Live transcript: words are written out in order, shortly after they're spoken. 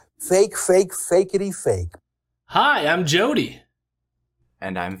fake, fakety fake. Hi, I'm Jody.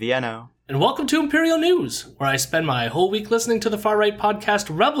 And I'm Vienno. And welcome to Imperial News, where I spend my whole week listening to the far-right podcast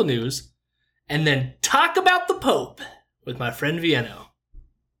Rebel News, and then talk about the Pope with my friend Vienno.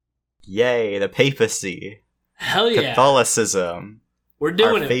 Yay, the papacy. Hell yeah. Catholicism. We're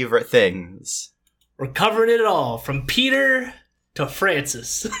doing our it. favorite things. We're covering it all, from Peter to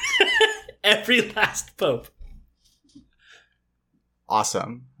Francis. Every last Pope.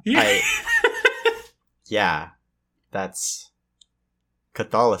 Awesome. Yeah. Yeah, that's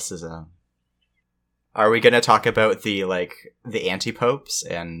Catholicism. Are we going to talk about the anti-popes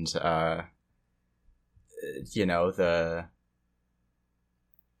and, the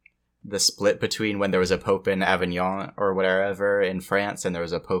split between when there was a pope in Avignon or whatever in France, and there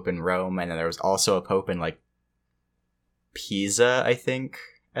was a pope in Rome, and then there was also a pope in, Pisa, I think,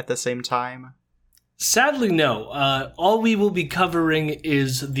 at the same time? Sadly, no. All we will be covering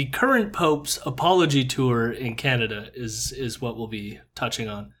is the current Pope's apology tour in Canada is what we'll be touching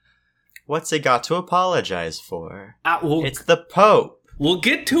on. What's it got to apologize for? Well, it's the Pope. We'll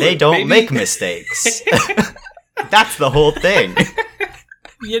get to it. They don't make mistakes. That's the whole thing.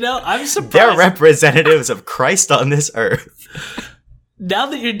 I'm surprised. They're representatives of Christ on this earth. Now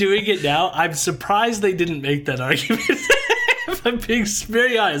that you're doing it now, I'm surprised they didn't make that argument. If I'm being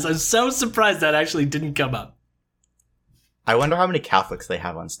very honest, I'm so surprised that actually didn't come up. I wonder how many Catholics they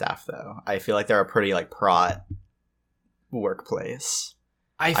have on staff, though. I feel like they're a pretty, prot workplace.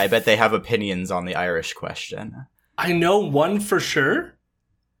 I bet they have opinions on the Irish question. I know one for sure,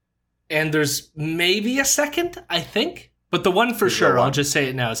 and there's maybe a second, I think. But the one for sure, I'll just say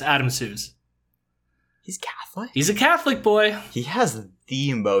it now, is Adam Suze. He's Catholic? He's a Catholic boy. He has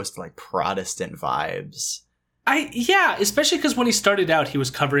the most, Protestant vibes. Especially because when he started out, he was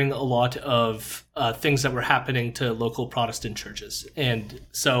covering a lot of things that were happening to local Protestant churches. And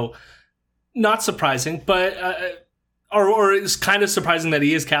so, not surprising, but... Or it's kind of surprising that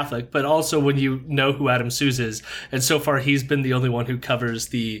he is Catholic, but also when you know who Adam Suze is, and so far he's been the only one who covers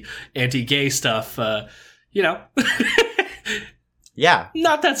the anti-gay stuff, Yeah.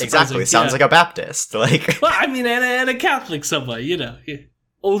 Not that surprising. Exactly. Sounds like a Baptist. Well, I mean, and a Catholic somewhat,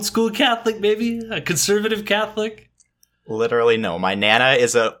 Old school Catholic, maybe? A conservative Catholic? Literally, no. My Nana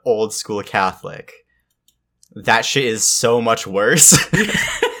is an old school Catholic. That shit is so much worse.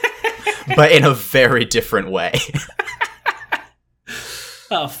 But in a very different way.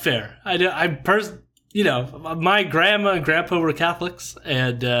 Oh, fair. My grandma and grandpa were Catholics,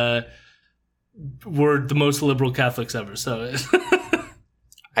 and were the most liberal Catholics ever, so...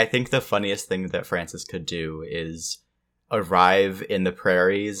 I think the funniest thing that Francis could do is arrive in the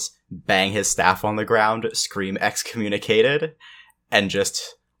prairies, bang his staff on the ground, scream excommunicated, and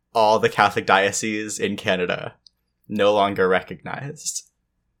just all the Catholic dioceses in Canada no longer recognized.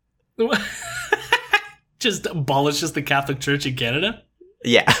 Just abolishes the Catholic Church in Canada?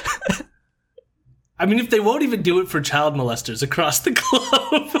 Yeah. I mean, if they won't even do it for child molesters across the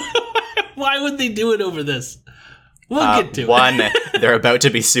globe, why would they do it over this? We'll get to one, it. One, they're about to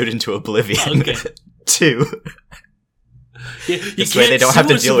be sued into oblivion. Okay. Two, this way they don't have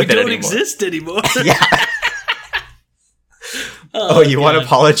to deal with it anymore. We don't exist anymore. Yeah. You want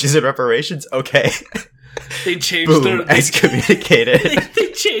apologies and reparations? Okay. They changed Boom, excommunicated.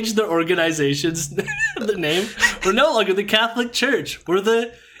 They changed their organization's the name. We're no longer the Catholic Church. We're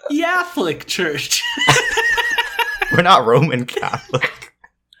the Yatholic Church. We're not Roman Catholic.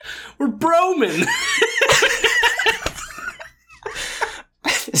 We're Broman.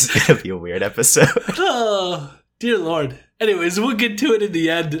 This is gonna be a weird episode. Oh, dear Lord. Anyways, we'll get to it in the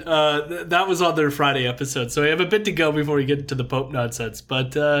end. That was on their Friday episode, so we have a bit to go before we get into the Pope nonsense.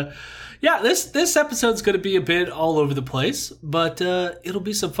 But this episode's going to be a bit all over the place, but it'll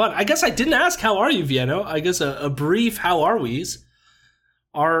be some fun. I guess I didn't ask, how are you, Vienno? I guess a brief how are we's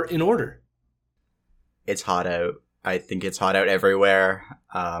are in order. It's hot out. I think it's hot out everywhere.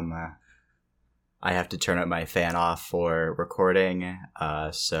 I have to turn up my fan off for recording,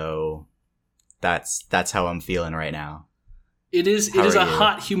 so that's how I'm feeling right now. It is a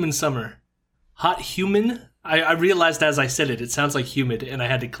hot human summer. Hot human? I realized as I said it sounds like humid, and I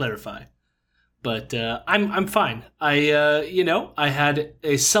had to clarify. But I'm fine. I had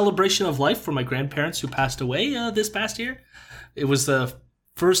a celebration of life for my grandparents who passed away this past year. It was the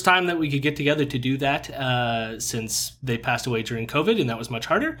first time that we could get together to do that since they passed away during COVID, and that was much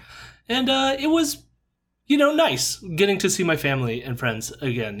harder. And it was, nice getting to see my family and friends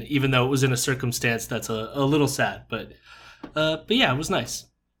again, even though it was in a circumstance that's a little sad. But yeah, it was nice.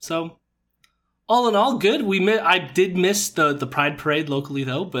 So all in all, good. I did miss the Pride Parade locally,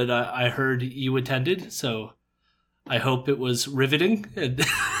 though, but I heard you attended, so I hope it was riveting.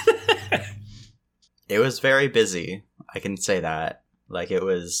 It was very busy. I can say that. Like, it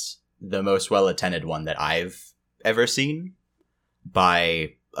was the most well-attended one that I've ever seen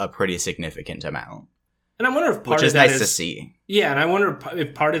by a pretty significant amount. And I wonder if part which of is that nice is, to see. Yeah, and I wonder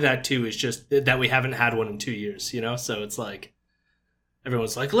if part of that too is just that we haven't had one in 2 years, you know? So it's like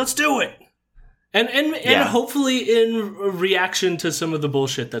everyone's like, let's do it. And hopefully in reaction to some of the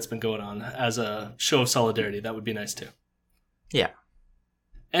bullshit that's been going on as a show of solidarity, that would be nice too. Yeah.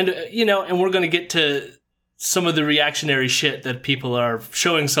 And and we're going to get to some of the reactionary shit that people are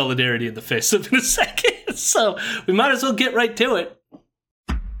showing solidarity in the face of in a second. So we might as well get right to it.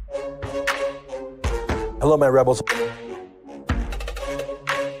 Hello, my rebels.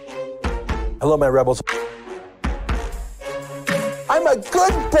 Hello, my rebels. I'm a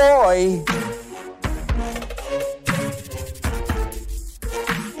good boy.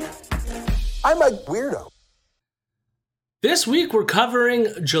 I'm a weirdo. This week we're covering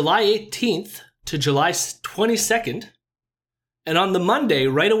July 18th to July 22nd. And on the Monday,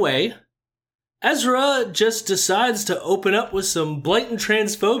 right away, Ezra just decides to open up with some blatant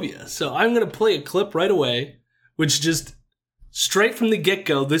transphobia. So I'm going to play a clip right away, which just straight from the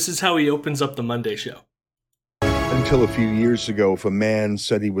get-go, this is how he opens up the Monday show. Until a few years ago, if a man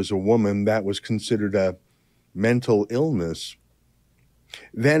said he was a woman, that was considered a mental illness.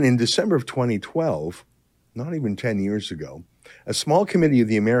 Then in December of 2012, not even 10 years ago, a small committee of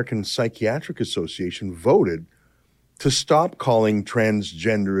the American Psychiatric Association voted to stop calling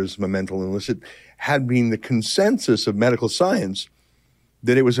transgenderism a mental illness. It had been the consensus of medical science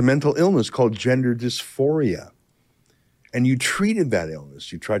that it was a mental illness called gender dysphoria. And you treated that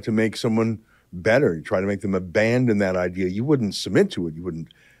illness. You tried to make someone better. You tried to make them abandon that idea. You wouldn't submit to it. You wouldn't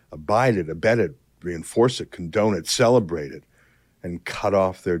abide it, abet it, reinforce it, condone it, celebrate it, and cut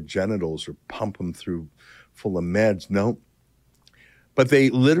off their genitals or pump them through full of meds. No. But they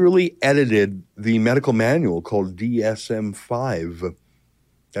literally edited the medical manual called DSM-5.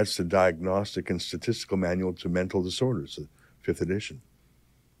 That's the Diagnostic and Statistical Manual to Mental Disorders, the 5th edition.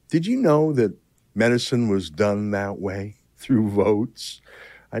 Did you know that medicine was done that way, through votes?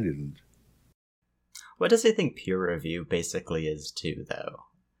 I didn't. What does he think peer review basically is too, though?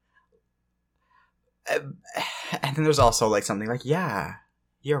 And then there's also like something like, yeah,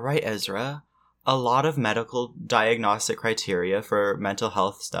 you're right, Ezra. A lot of medical diagnostic criteria for mental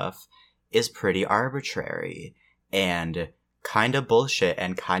health stuff is pretty arbitrary and kind of bullshit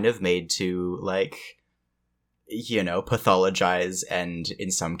and kind of made to, like, pathologize and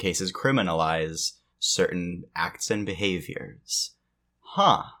in some cases criminalize certain acts and behaviors.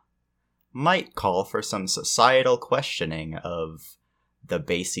 Might call for some societal questioning of the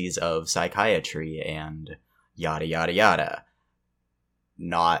bases of psychiatry and yada yada yada.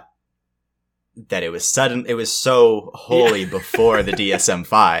 Not that it was so wholly before the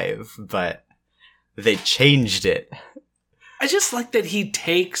DSM-5, but they changed it. I just like that he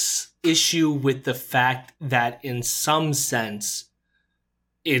takes issue with the fact that in some sense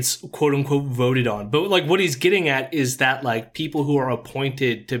it's quote unquote voted on. But like what he's getting at is that like people who are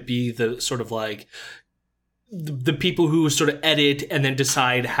appointed to be the sort of like the people who sort of edit and then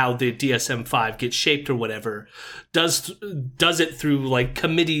decide how the DSM-5 gets shaped or whatever does it through like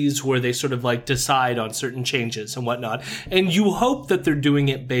committees where they sort of like decide on certain changes and whatnot. And you hope that they're doing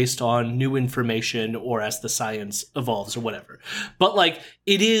it based on new information or as the science evolves or whatever. But like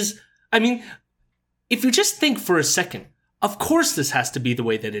it is, I mean, if you just think for a second, of course this has to be the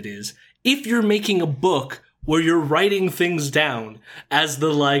way that it is. If you're making a book where you're writing things down as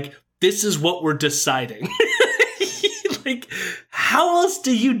the like, this is what we're deciding. Like, how else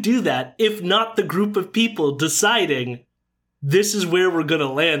do you do that if not the group of people deciding this is where we're going to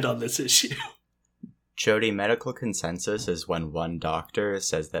land on this issue? Jody, medical consensus is when one doctor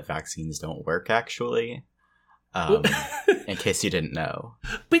says that vaccines don't work, actually. In case you didn't know.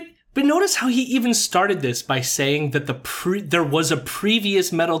 But notice how he even started this by saying that there was a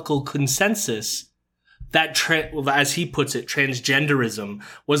previous medical consensus that, as he puts it, transgenderism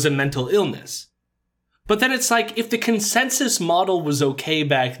was a mental illness. But then it's like, if the consensus model was okay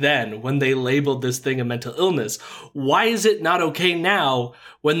back then when they labeled this thing a mental illness, why is it not okay now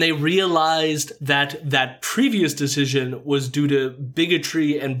when they realized that that previous decision was due to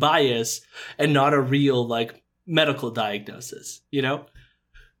bigotry and bias and not a real, like, medical diagnosis, you know?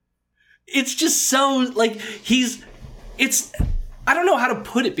 It's just so, like, I don't know how to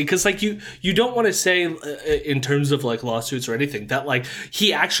put it, because like you don't want to say in terms of like lawsuits or anything that like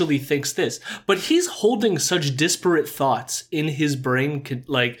he actually thinks this, but he's holding such disparate thoughts in his brain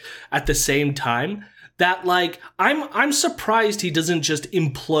like at the same time that like I'm surprised he doesn't just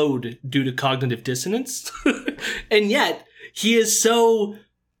implode due to cognitive dissonance. And yet he is so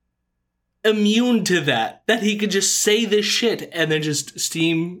immune to that he could just say this shit and then just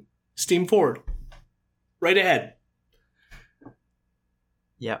steam forward. Right ahead.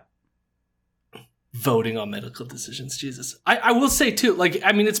 Yeah. Voting on medical decisions, Jesus. I will say too, like,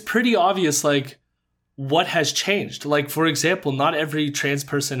 I mean, it's pretty obvious, like, what has changed. Like, for example, not every trans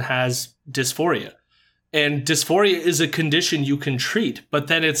person has dysphoria. And dysphoria is a condition you can treat, but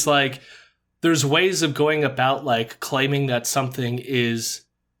then it's like, there's ways of going about, like, claiming that something is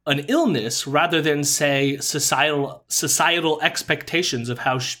an illness rather than, say, societal expectations of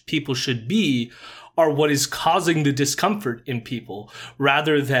how people should be are what is causing the discomfort in people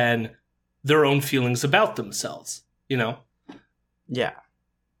rather than their own feelings about themselves, you know? Yeah.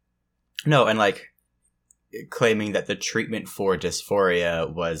 No, and, like, claiming that the treatment for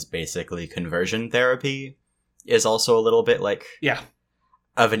dysphoria was basically conversion therapy is also a little bit, like, yeah,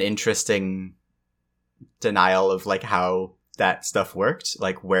 of an interesting denial of, like, how that stuff worked.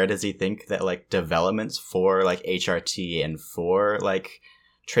 Like, where does he think that, like, developments for, like, HRT and for, like,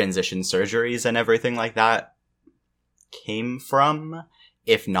 transition surgeries and everything like that came from,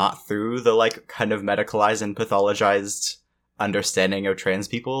 if not through the, like, kind of medicalized and pathologized understanding of trans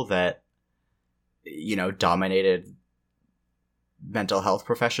people that, you know, dominated mental health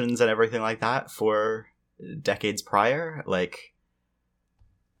professions and everything like that for decades prior? Like,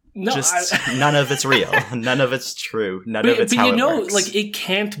 no, none of it's real. None of it's true. None of it's how it works. Like, it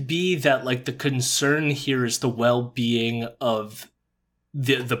can't be that, like, the concern here is the well-being of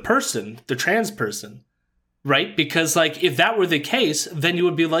the person, the trans person, right? Because, like, if that were the case, then you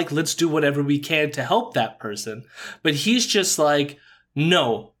would be like, let's do whatever we can to help that person. But he's just like,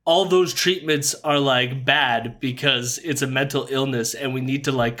 no, all those treatments are, like, bad because it's a mental illness and we need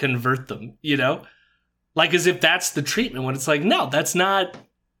to, like, convert them, you know? Like, as if that's the treatment, when it's like, no, it's not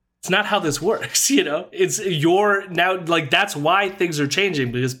how this works, you know? It's now, like, that's why things are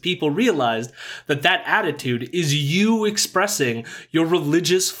changing, because people realized that attitude is you expressing your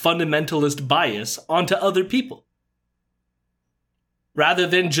religious fundamentalist bias onto other people. Rather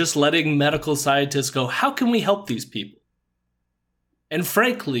than just letting medical scientists go, how can we help these people? And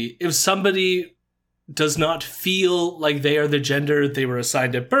frankly, if somebody does not feel like they are the gender they were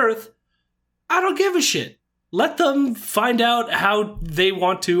assigned at birth, I don't give a shit. Let them find out how they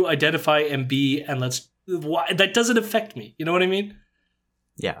want to identify and be, and that doesn't affect me. You know what I mean?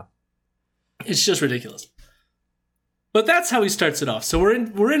 Yeah. It's just ridiculous. But that's how he starts it off. So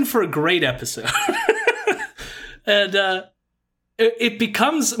we're in for a great episode. And it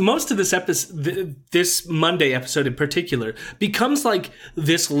becomes, most of this episode, this Monday episode in particular, becomes like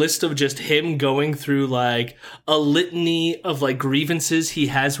this list of just him going through, like, a litany of, like, grievances he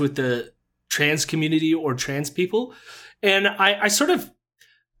has with the trans community or trans people. And I sort of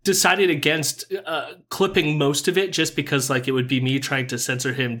decided against clipping most of it, just because, like, it would be me trying to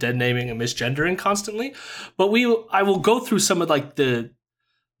censor him dead naming and misgendering constantly. But I will go through some of, like, the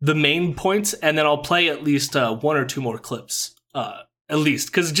main points, and then I'll play at least one or two more clips. At least,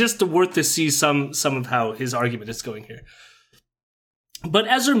 because just worth to see some of how his argument is going here. But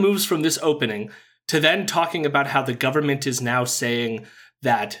Ezra moves from this opening to then talking about how the government is now saying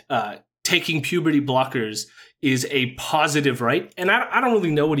that taking puberty blockers is a positive right. And I don't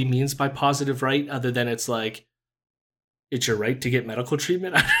really know what he means by positive right, other than it's like, it's your right to get medical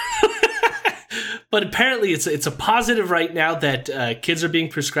treatment. But apparently it's a positive right now that kids are being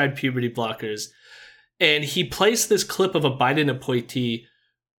prescribed puberty blockers. And he placed this clip of a Biden appointee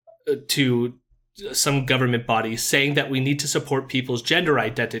to some government body saying that we need to support people's gender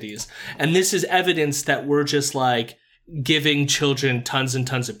identities. And this is evidence that we're just, like, giving children tons and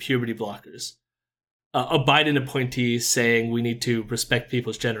tons of puberty blockers. A Biden appointee saying we need to respect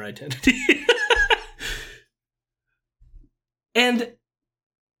people's gender identity. And,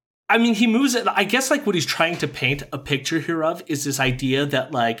 I mean, he moves it. I guess, like, what he's trying to paint a picture here of is this idea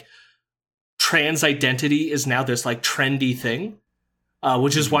that, like, trans identity is now this, like, trendy thing,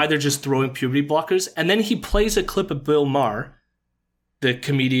 which is why they're just throwing puberty blockers. And then he plays a clip of Bill Maher, the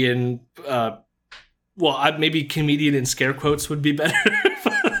comedian. Maybe comedian in scare quotes would be better.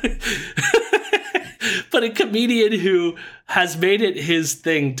 But a comedian who has made it his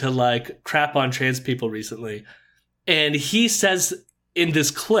thing to, like, crap on trans people recently. And he says in this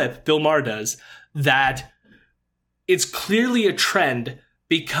clip, Bill Maher does, that it's clearly a trend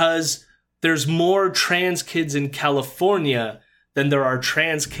because there's more trans kids in California than there are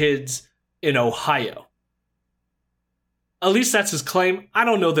trans kids in Ohio. At least that's his claim. I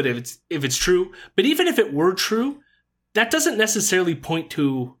don't know that if it's true, but even if it were true, that doesn't necessarily point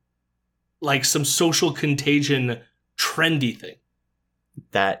to, like, some social contagion trendy thing.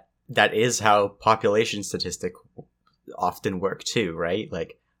 That is how population statistics often work too, right?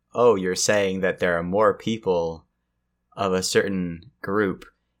 Like, oh, you're saying that there are more people of a certain group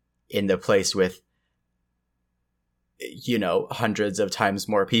in the place with, you know, hundreds of times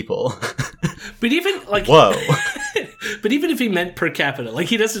more people. But even, like... Whoa. But even if he meant per capita, like,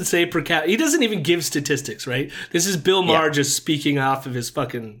 he doesn't say per capita. He doesn't even give statistics, right? This is Bill Maher just speaking off of his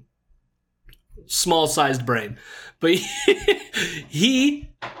fucking small-sized brain. But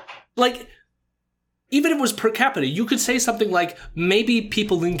he like, even if it was per capita, you could say something like, maybe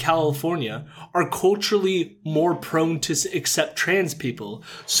people in California are culturally more prone to accept trans people.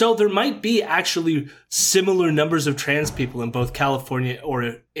 So there might be actually similar numbers of trans people in both California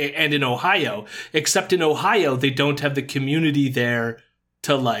and in Ohio, except in Ohio, they don't have the community there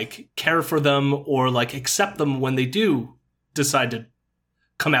to, like, care for them or, like, accept them when they do decide to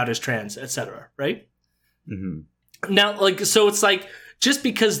come out as trans, etc., right? Mm-hmm. Now, like, so it's like, just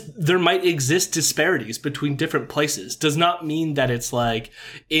because there might exist disparities between different places does not mean that it's like,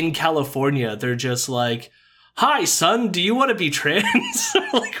 in California, they're just like, hi, son, do you want to be trans?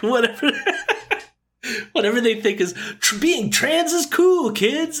 Like, whatever. Whatever they think is, being trans is cool,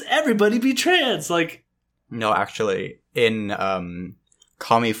 kids. Everybody be trans. Like, no, actually, in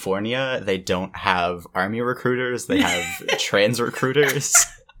California, they don't have army recruiters. They have trans recruiters.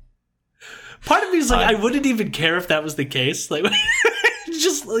 Part of me is like, I wouldn't even care if that was the case. Like,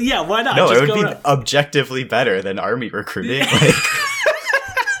 just, yeah, why not? No, just it would be objectively better than army recruiting. Like.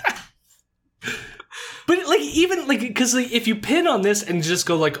 But, like, even, like, because, like, if you pin on this and just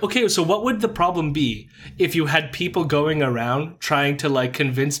go, like, okay, so what would the problem be if you had people going around trying to, like,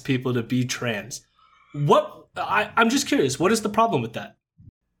 convince people to be trans? I'm just curious, what is the problem with that?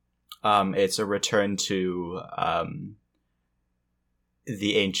 It's a return to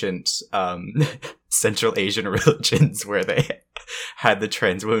the ancient Central Asian religions where they had the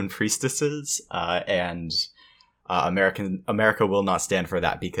trans women priestesses, and America will not stand for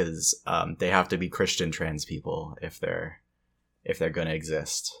that because they have to be Christian trans people if they're going to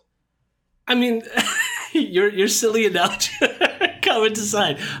exist. I mean, your silly analogy, comment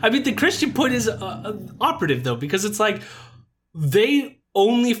aside. I mean, the Christian point is operative though, because it's like they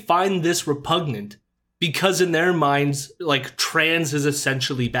only find this repugnant because in their minds, like, trans is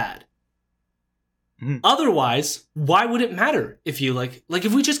essentially bad. Mm. Otherwise, why would it matter if you, like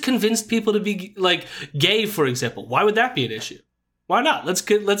if we just convinced people to be, like, gay, for example, why would that be an issue? Why not? Let's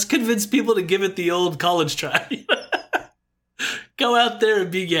convince people to give it the old college try. Go out there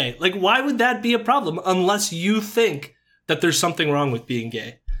and be gay. Like, why would that be a problem unless you think that there's something wrong with being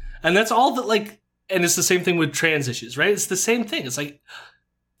gay? And that's all that, like, and it's the same thing with trans issues, right? It's the same thing. It's like,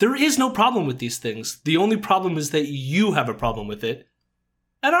 there is no problem with these things. The only problem is that you have a problem with it.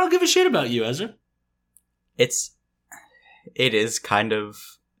 And I don't give a shit about you, Ezra. It is kind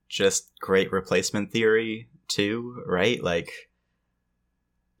of just great replacement theory, too, right? Like,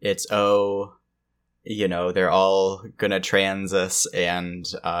 it's, you know, they're all gonna trans us, and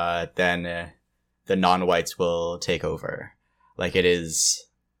then the non-whites will take over. Like,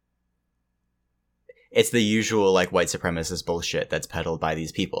 it's the usual, like, white supremacist bullshit that's peddled by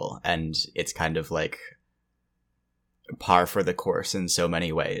these people, and it's kind of, like, par for the course in so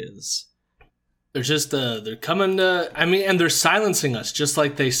many ways. They're just, they're coming to, I mean, and they're silencing us, just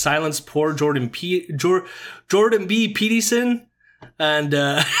like they silenced poor Jordan B. Peterson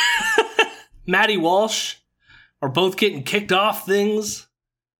and Maddie Walsh are both getting kicked off things.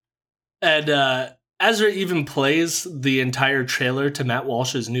 And Ezra even plays the entire trailer to Matt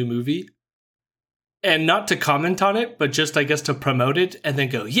Walsh's new movie. And not to comment on it, but just, I guess, to promote it and then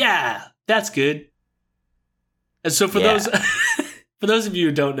go, yeah, that's good. And so for those of you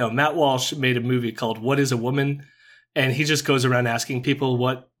who don't know, Matt Walsh made a movie called What is a Woman? And he just goes around asking people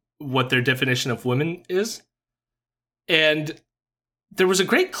what their definition of woman is. And there was a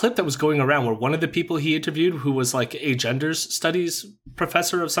great clip that was going around where one of the people he interviewed, who was like a gender studies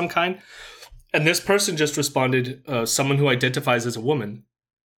professor of some kind, and this person just responded, someone who identifies as a woman,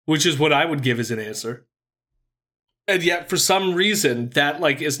 which is what I would give as an answer. And yet, for some reason, that,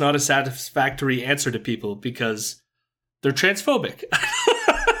 like, is not a satisfactory answer to people because they're transphobic.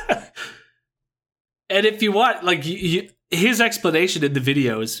 And if you want, like, his explanation in the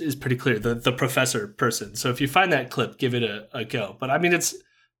video is pretty clear, the professor person. So if you find that clip, give it a go. But, I mean, it's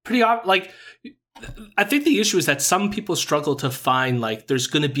pretty, like, I think the issue is that some people struggle to find, like, there's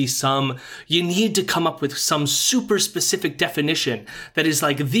going to be you need to come up with some super specific definition that is,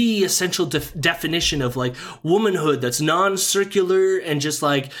 like, the essential definition of, like, womanhood that's non-circular and just,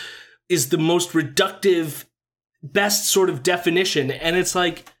 like, is the most reductive, best sort of definition. And it's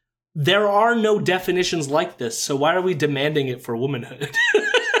like, there are no definitions like this, so why are we demanding it for womanhood?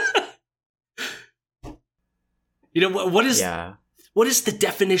 You know, what is... Yeah. what is the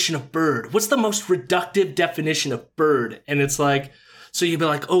definition of bird? What's the most reductive definition of bird? And it's like, so you'd be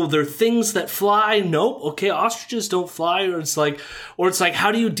like, oh, they're things that fly. Nope. Okay, ostriches don't fly. Or it's like,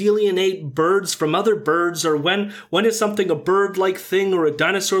 how do you delineate birds from other birds? Or when is something a bird-like thing or a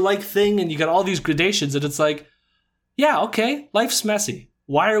dinosaur-like thing? And you got all these gradations, and it's like, yeah, okay, life's messy.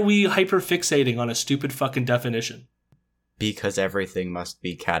 Why are we hyper-fixating on a stupid fucking definition? Because everything must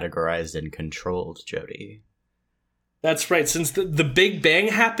be categorized and controlled, Jody. That's right. Since the Big Bang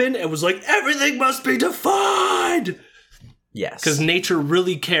happened, it was like, everything must be defined! Yes. Because nature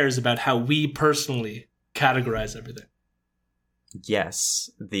really cares about how we personally categorize everything. Yes.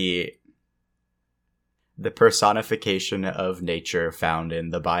 The personification of nature found in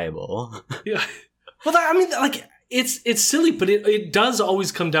the Bible. Yeah. Well, it's silly, but it does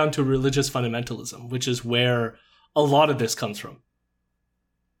always come down to religious fundamentalism, which is where a lot of this comes from.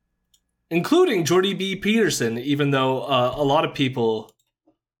 Including Jordan B. Peterson, even though a lot of people,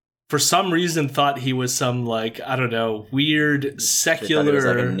 for some reason, thought he was some, weird secular... He was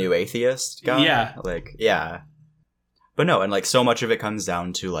like a new atheist guy? Yeah. Yeah. But no, and, so much of it comes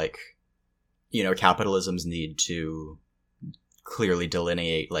down to, capitalism's need to clearly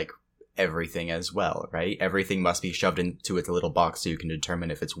delineate, everything as well, right? Everything must be shoved into its little box so you can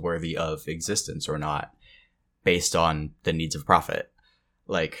determine if it's worthy of existence or not, based on the needs of profit.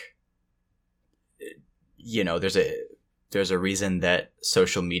 There's a reason that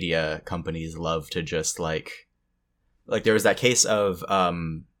social media companies love to just there was that case of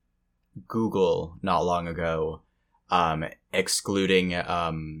Google not long ago excluding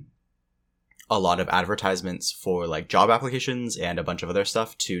a lot of advertisements for job applications and a bunch of other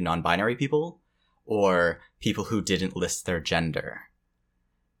stuff to non-binary people or people who didn't list their gender,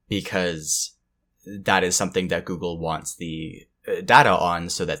 because that is something that Google wants the data on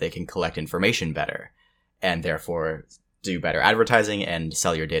so that they can collect information better and therefore do better advertising and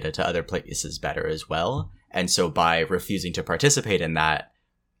sell your data to other places better as well. And so by refusing to participate in that,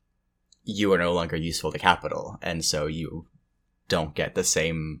 you are no longer useful to capital. And so you don't get the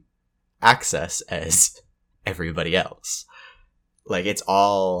same access as everybody else. It's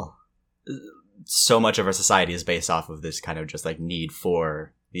all... So much of our society is based off of this kind of just need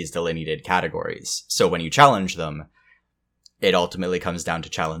for these delineated categories. So when you challenge them, it ultimately comes down to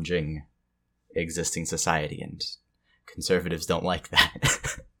challenging existing society, and conservatives don't like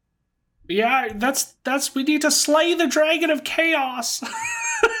that. Yeah, that's we need to slay the dragon of chaos.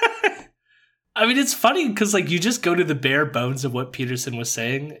 It's funny because you just go to the bare bones of what Peterson was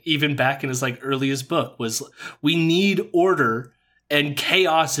saying, even back in his earliest book, was we need order and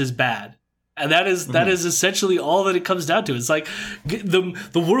chaos is bad. And that is essentially all that it comes down to. It's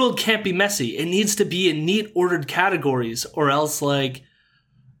the world can't be messy. It needs to be in neat, ordered categories, or else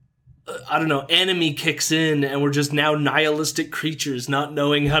enemy kicks in and we're just now nihilistic creatures not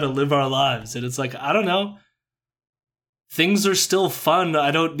knowing how to live our lives. And it's I don't know. Things are still fun.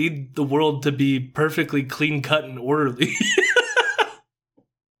 I don't need the world to be perfectly clean cut and orderly.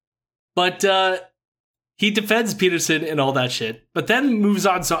 But he defends Peterson and all that shit, but then moves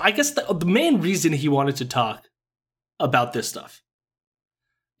on. So I guess the main reason he wanted to talk about this stuff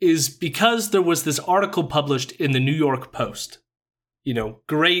is because there was this article published in the New York Post.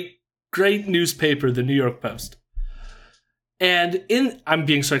 Great newspaper, the New York Post. And I'm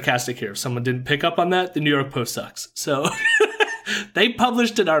being sarcastic here. If someone didn't pick up on that, the New York Post sucks. So they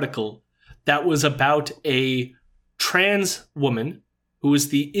published an article that was about a trans woman who was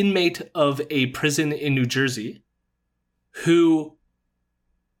the inmate of a prison in New Jersey who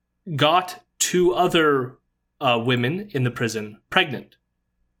got two other women in the prison pregnant.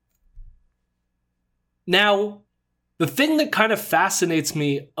 Now, the thing that kind of fascinates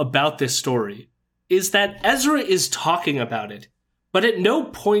me about this story is that Ezra is talking about it, but at no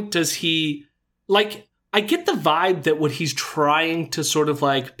point does he, I get the vibe that what he's trying to sort of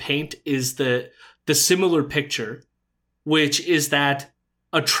paint is the similar picture, which is that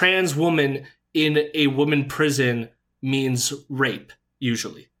a trans woman in a woman prison means rape,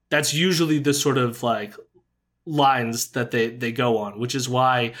 usually. That's usually the sort of lines that they go on, which is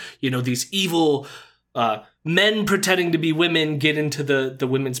why, these evil men pretending to be women get into the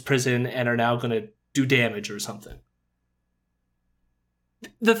women's prison and are now going to do damage or something.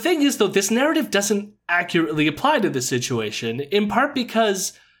 The thing is, though, this narrative doesn't accurately apply to this situation, in part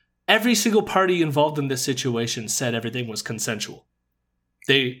because every single party involved in this situation said everything was consensual.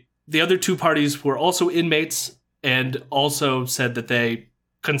 The other two parties were also inmates and also said that they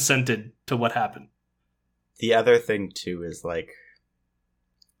consented to what happened. The other thing, too, is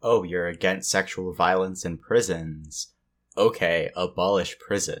oh, you're against sexual violence in prisons. Okay, abolish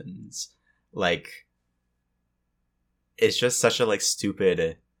prisons. it's just such a like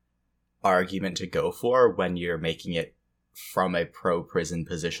stupid argument to go for when you're making it from a pro-prison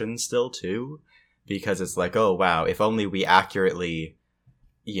position still too, because it's like, oh wow, if only we accurately,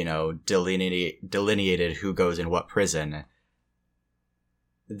 you know, delineated who goes in what prison,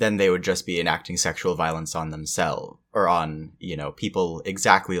 then they would just be enacting sexual violence on themselves or on, you know, people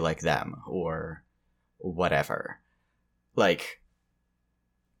exactly like them or whatever. Like,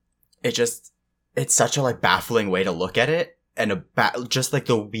 it's such a like baffling way to look at it, and just like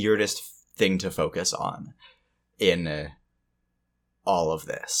the weirdest thing to focus on in all of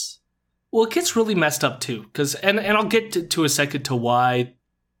this. Well, it gets really messed up too, because and I'll get to a second to why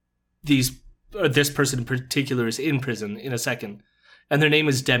this person in particular is in prison in a second, and their name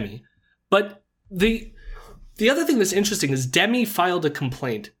is Demi. But the other thing that's interesting is Demi filed a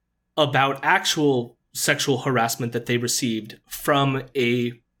complaint about actual sexual harassment that they received from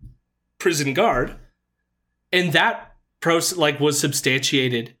a prison guard, and that process was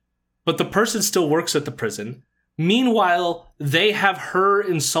substantiated, but the person still works at the prison. Meanwhile, they have her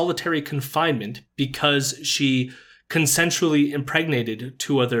in solitary confinement because she consensually impregnated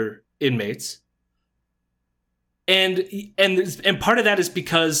 2 other inmates. And part of that is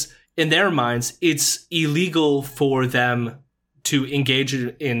because in their minds, it's illegal for them to engage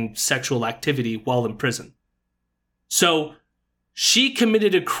in sexual activity while in prison. So she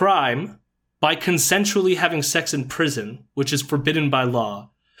committed a crime by consensually having sex in prison, which is forbidden by law.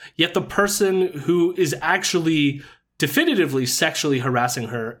 Yet the person who is actually definitively sexually harassing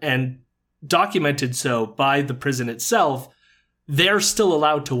her and documented so by the prison itself, they're still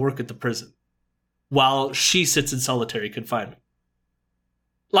allowed to work at the prison while she sits in solitary confinement.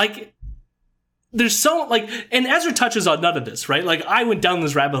 Like, there's so, like, and Ezra touches on none of this, right? Like, I went down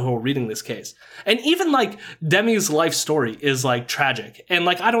this rabbit hole reading this case. And even, like, Demi's life story is, like, tragic. And,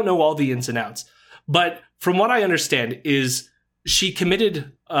 like, I don't know all the ins and outs. But from what I understand is she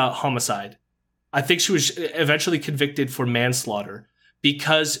committed homicide. I think she was eventually convicted for manslaughter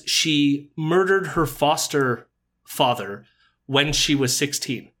because she murdered her foster father when she was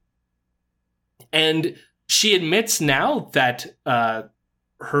 16. And she admits now that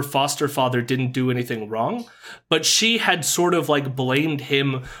her foster father didn't do anything wrong, but she had sort of like blamed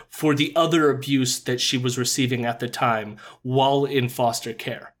him for the other abuse that she was receiving at the time while in foster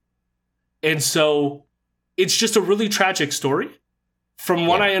care. And so it's just a really tragic story. From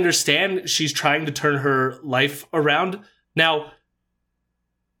what I understand, she's trying to turn her life around. Now,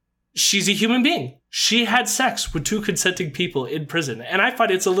 she's a human being. She had sex with 2 consenting people in prison. And I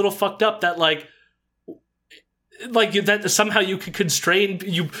find it's a little fucked up that like that somehow you could constrain,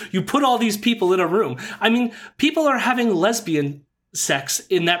 you put all these people in a room. I mean, people are having lesbian sex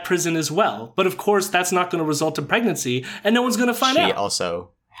in that prison as well. But of course, that's not going to result in pregnancy, and no one's going to find out. She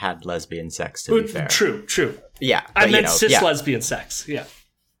also had lesbian sex, to be fair. True. Yeah. I meant lesbian sex. Yeah.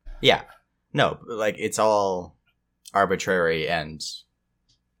 Yeah. No, like, it's all arbitrary and,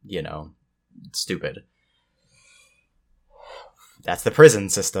 you know, stupid. That's the prison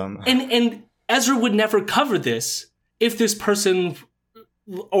system. And Ezra would never cover this if this person,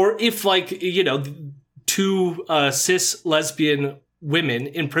 or if, like, you know, 2 cis lesbian women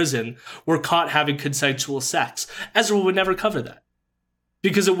in prison were caught having consensual sex. Ezra would never cover that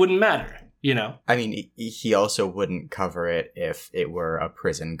because it wouldn't matter, you know? I mean, he also wouldn't cover it if it were a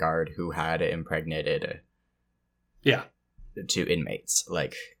prison guard who had impregnated 2 inmates.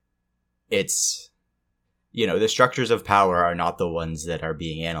 Like, it's, you know, the structures of power are not the ones that are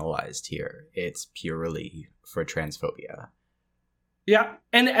being analyzed here. It's purely for transphobia. Yeah,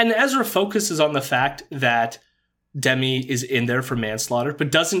 and Ezra focuses on the fact that Demi is in there for manslaughter,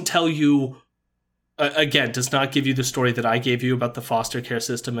 but doesn't tell you, again, does not give you the story that I gave you about the foster care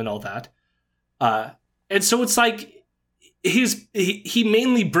system and all that. And so it's like he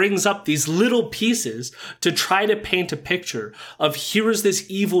mainly brings up these little pieces to try to paint a picture of, here is this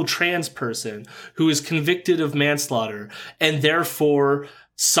evil trans person who is convicted of manslaughter, and therefore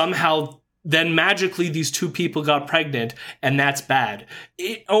somehow then magically these 2 people got pregnant, and that's bad.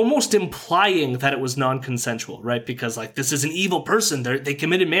 Almost implying that it was non-consensual, right? Because, like, this is an evil person. They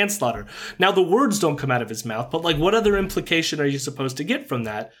committed manslaughter. Now, the words don't come out of his mouth, but, like, what other implication are you supposed to get from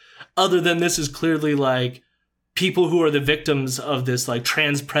that? Other than this is clearly, like, people who are the victims of this, like,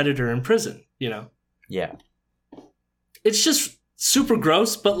 trans predator in prison, you know? Yeah. It's just super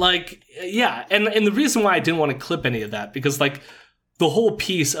gross, but, like, yeah. And the reason why I didn't want to clip any of that, because, like, the whole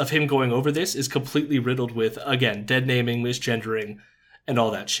piece of him going over this is completely riddled with, again, dead naming, misgendering, and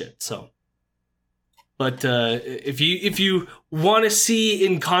all that shit. So, but if you want to see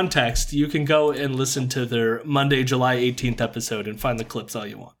in context, you can go and listen to their Monday, July 18th episode and find the clips all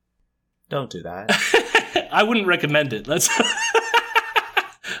you want. Don't do that. I wouldn't recommend it. Let's.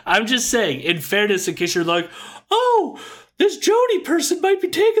 I'm just saying, in fairness, in case you're like, oh, this Jody person might be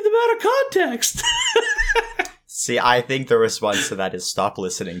taking them out of context. See, I think the response to that is stop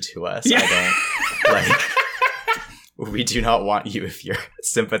listening to us. Yeah. I don't we do not want you if you're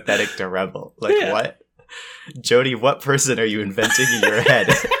sympathetic to Rebel. What? Jody, what person are you inventing in your head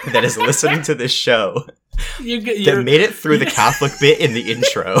that is listening to this show that made it through the Catholic bit in the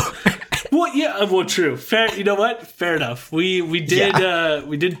intro? Well, yeah, well, true. Fair. You know what? Fair enough. We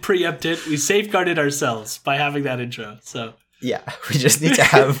did preempt it. We safeguarded ourselves by having that intro. So yeah, we just need to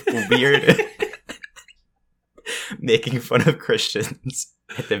have weird making fun of Christians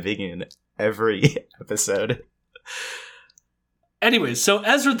at the beginning of every episode. Anyways, so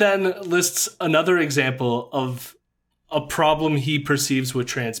Ezra then lists another example of a problem he perceives with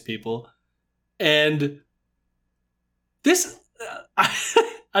trans people, and this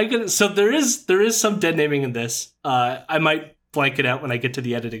so there is some dead naming in this. I might blank it out when I get to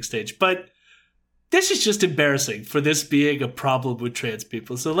the editing stage, but this is just embarrassing for this being a problem with trans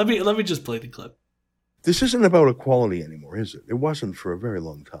people. So let me just play the clip. This isn't about equality anymore, is it? It wasn't for a very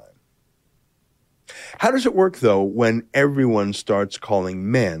long time. How does it work, though, when everyone starts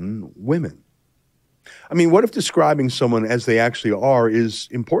calling men women? I mean, what if describing someone as they actually are is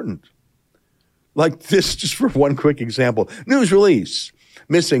important? Like this, just for one quick example. News release.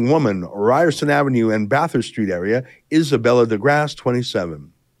 Missing woman, Ryerson Avenue and Bathurst Street area, Isabella DeGrasse,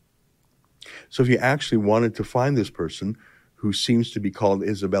 27. So if you actually wanted to find this person, who seems to be called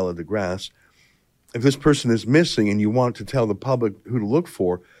Isabella DeGrasse, if this person is missing and you want to tell the public who to look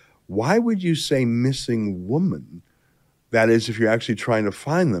for, why would you say missing woman? That is, if you're actually trying to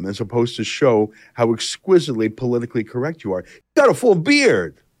find them, as opposed to show how exquisitely politically correct you are. You got a full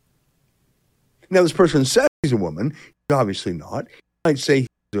beard. Now, this person says he's a woman. He's obviously not. He might say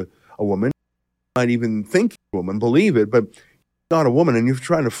he's a woman. He might even think he's a woman, believe it, but he's not a woman. And if you're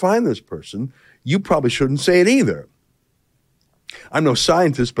trying to find this person, you probably shouldn't say it either. I'm no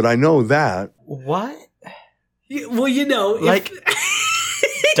scientist, but I know that. What? Well, you know, like...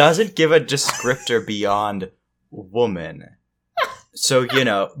 doesn't give a descriptor beyond woman. So, you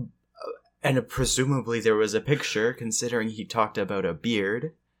know, and presumably there was a picture, considering he talked about a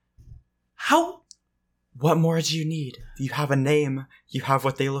beard. How? What more do you need? You have a name. You have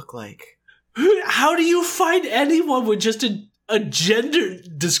what they look like. How do you find anyone with just a gender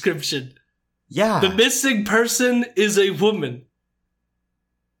description? Yeah. The missing person is a woman.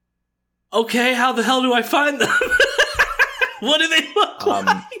 Okay, how the hell do I find them? What do they look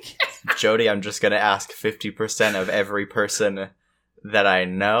like? Jody, I'm just going to ask 50% of every person that I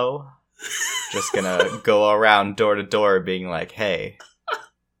know. Just going to go around door to door being like, hey,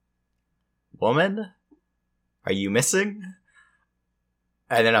 woman, are you missing?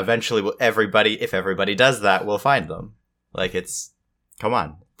 And then eventually if everybody does that, we'll find them. Like, come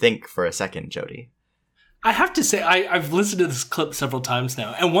on, think for a second, Jody. I have to say, I've listened to this clip several times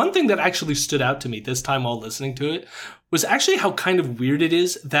now, and one thing that actually stood out to me this time while listening to it was actually how kind of weird it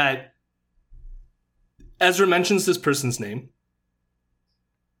is that Ezra mentions this person's name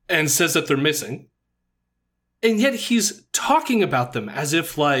and says that they're missing, and yet he's talking about them as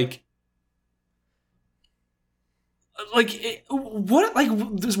if what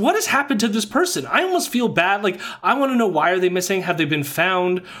has happened to this person? I almost feel bad. Like, I want to know, why are they missing? Have they been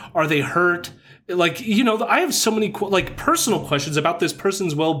found? Are they hurt? Like, you know, I have so many personal questions about this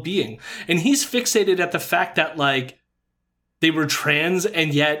person's well-being, and he's fixated at the fact that they were trans,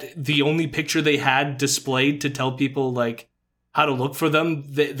 and yet the only picture they had displayed to tell people how to look for them,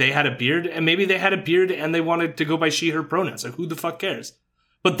 they had a beard, and maybe they had a beard and they wanted to go by she, her pronouns. Like, who the fuck cares?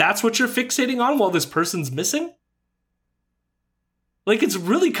 But that's what you're fixating on while this person's missing? Like, it's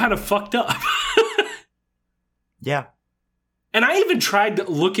really kind of fucked up. Yeah. And I even tried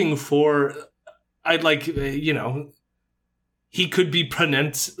looking for, he could be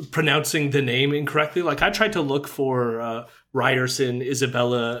pronouncing the name incorrectly. Like, I tried to look for Ryerson,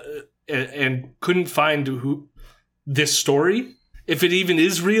 Isabella, and couldn't find this story, if it even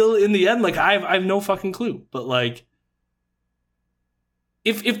is real in the end. Like, I have no fucking clue. But,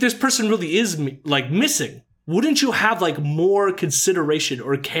 if this person really is, missing, wouldn't you have, more consideration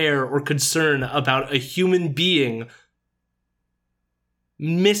or care or concern about a human being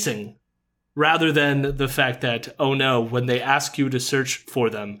missing, rather than the fact that, oh no, when they ask you to search for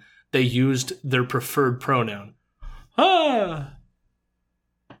them, they used their preferred pronoun? Ah!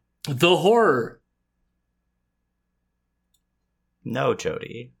 The horror. No,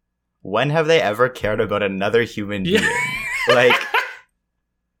 Jody. When have they ever cared about another human being?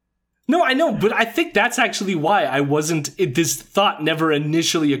 No, I know, but I think that's actually why I wasn't. This thought never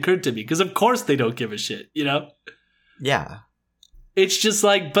initially occurred to me, because of course they don't give a shit, you know? Yeah. It's just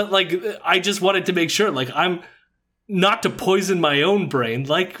like, but like, I just wanted to make sure, like, I'm not to poison my own brain.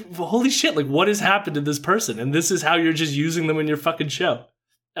 Like, holy shit, like, what has happened to this person? And this is how you're just using them in your fucking show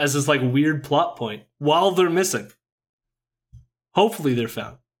as this like weird plot point while they're missing. Hopefully they're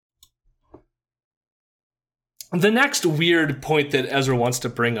found. The next weird point that Ezra wants to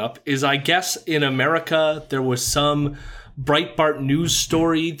bring up is, I guess in America, there was some Breitbart news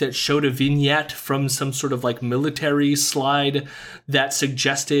story that showed a vignette from some sort of like military slide that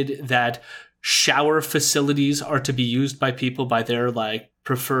suggested that shower facilities are to be used by people by their like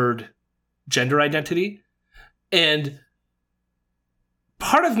preferred gender identity. And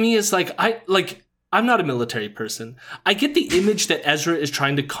part of me is like, I'm not a military person. I get the image that Ezra is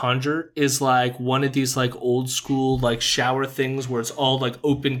trying to conjure is like one of these like old school like shower things where it's all like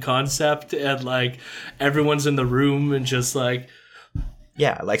open concept and like everyone's in the room and just like...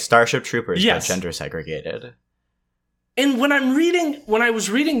 Yeah, like Starship Troopers, yes. but gender segregated. And when I was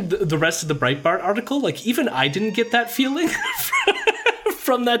reading the rest of the Breitbart article, like even I didn't get that feeling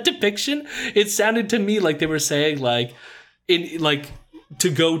from that depiction. It sounded to me like they were saying like, in like... to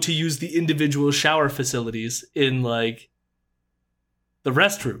go to use the individual shower facilities in like the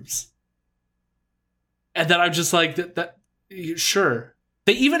restrooms. And then I'm just like, that sure.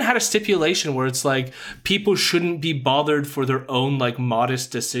 They even had a stipulation where it's like people shouldn't be bothered for their own like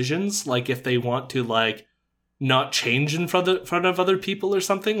modest decisions. Like if they want to like not change in front of other people or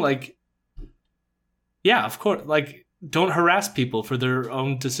something, like, yeah, of course. Like, don't harass people for their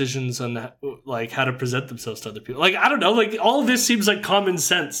own decisions on like how to present themselves to other people. Like, I don't know, like all of this seems like common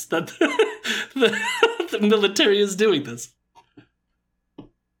sense that the military is doing this.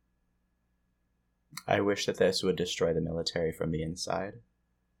 I wish that this would destroy the military from the inside.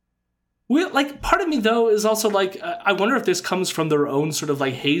 Well, like part of me though is also like, I wonder if this comes from their own sort of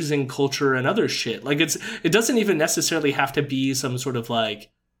like hazing culture and other shit. Like it doesn't even necessarily have to be some sort of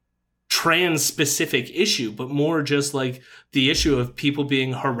like trans-specific issue, but more just like the issue of people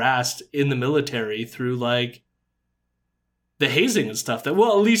being harassed in the military through like the hazing and stuff that,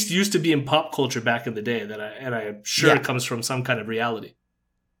 well, at least used to be in pop culture back in the day. That I'm sure it comes from some kind of reality.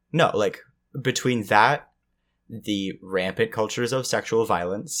 No, like between that, the rampant cultures of sexual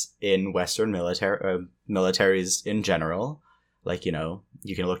violence in Western militaries in general, like, you know,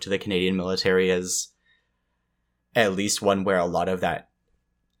 you can look to the Canadian military as at least one where a lot of that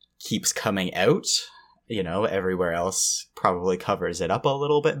keeps coming out. You know, everywhere else probably covers it up a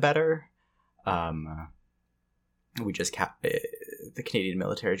little bit better. We just the Canadian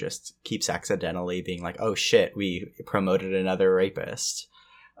military just keeps accidentally being like, oh shit, we promoted another rapist.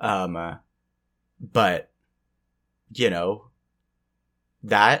 But you know,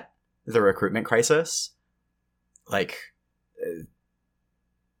 that the recruitment crisis, like,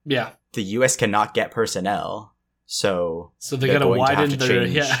 yeah, the US cannot get personnel. So they gotta widen their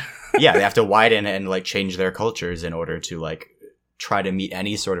yeah, they have to widen and like change their cultures in order to like try to meet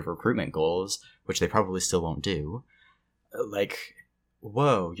any sort of recruitment goals, which they probably still won't do. Like,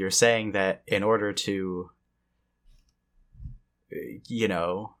 whoa, you're saying that in order to, you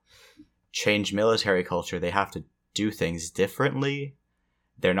know, change military culture, they have to do things differently?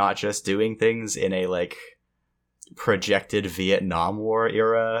 They're not just doing things in a like projected Vietnam War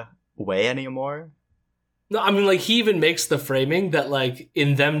era way anymore? No, I mean, like, he even makes the framing that, like,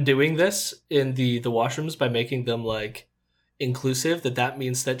 in them doing this in the washrooms by making them, like, inclusive, that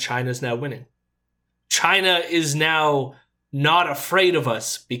means that China's now winning. China is now not afraid of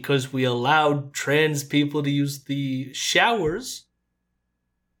us because we allowed trans people to use the showers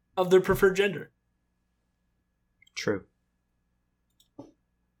of their preferred gender. True.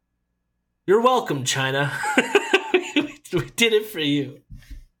 You're welcome, China. We did it for you.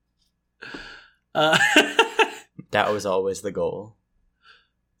 That was always the goal.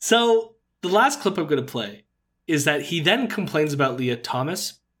 So the last clip I'm going to play is that he then complains about Leah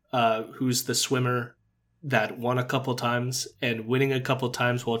Thomas, who's the swimmer that won a couple times, and winning a couple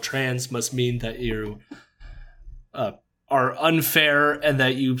times while trans must mean that you are unfair and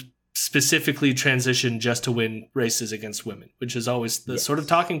that you specifically transition just to win races against women, which is always the sort of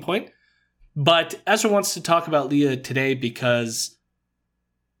talking point. But Ezra wants to talk about Leah today because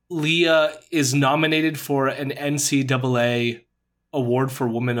Leah is nominated for an NCAA Award for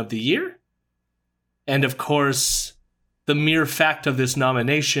Woman of the Year. And of course, the mere fact of this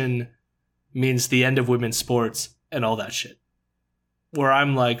nomination means the end of women's sports and all that shit. Where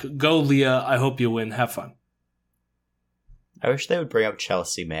I'm like, go Leah, I hope you win, have fun. I wish they would bring up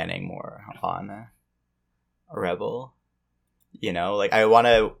Chelsea Manning more on Rebel. You know, like I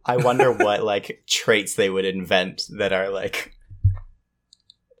wonder what like traits they would invent that are like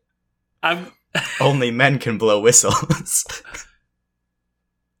only men can blow whistles.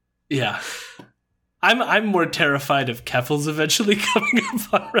 Yeah. I'm more terrified of Keffels eventually coming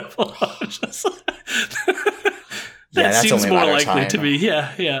up on Rebel. That seems more likely to me.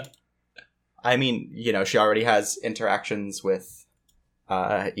 Yeah. I mean, you know, she already has interactions with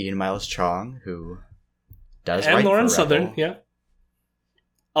Ian Miles Chong, who does and write Lauren for Southern, Rebel. yeah.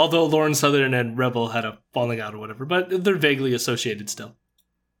 Although Lauren Southern and Rebel had a falling out or whatever, but they're vaguely associated still.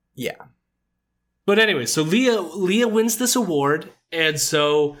 Yeah. But anyway, so Leah wins this award, and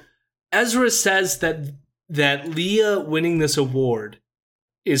so Ezra says that Leah winning this award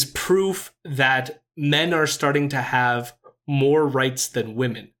is proof that men are starting to have more rights than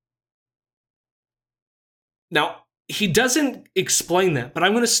women. Now, he doesn't explain that, but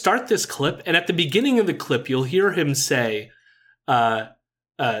I'm going to start this clip, and at the beginning of the clip, you'll hear him say,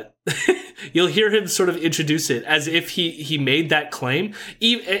 you'll hear him sort of introduce it as if he made that claim.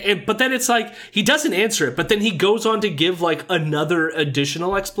 But then it's like, he doesn't answer it, but then he goes on to give like another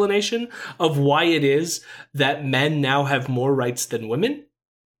additional explanation of why it is that men now have more rights than women.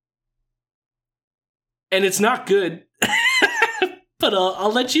 And it's not good, but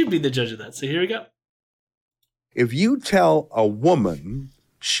I'll let you be the judge of that. So here we go. If you tell a woman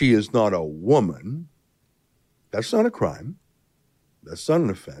she is not a woman, that's not a crime. That's not an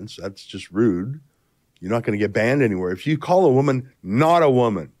offense. That's just rude. You're not going to get banned anywhere. If you call a woman not a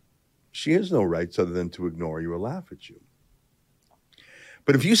woman, she has no rights other than to ignore you or laugh at you.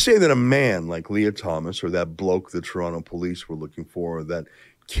 But if you say that a man like Leah Thomas or that bloke the Toronto police were looking for or that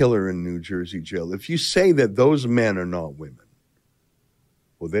killer in New Jersey jail, if you say that those men are not women,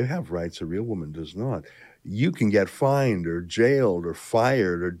 well, they have rights a real woman does not. You can get fined or jailed or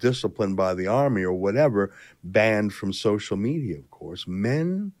fired or disciplined by the army or whatever, banned from social media, of course.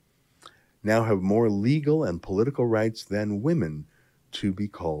 Men now have more legal and political rights than women to be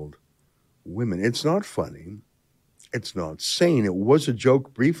called women. It's not funny. It's not sane. It was a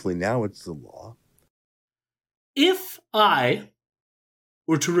joke briefly. Now it's the law. If I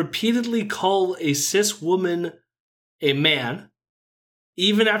were to repeatedly call a cis woman a man,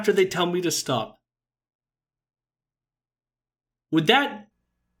 even after they tell me to stop, would that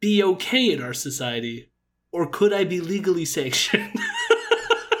be okay in our society? Or could I be legally sanctioned?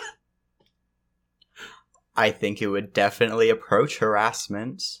 I think it would definitely approach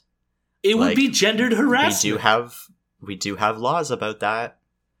harassment. It would be gendered harassment. We do have laws about that.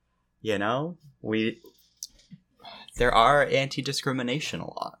 You know? There are anti-discrimination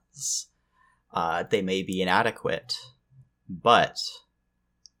laws. They may be inadequate, but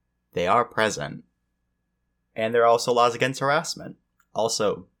they are present. And there are also laws against harassment.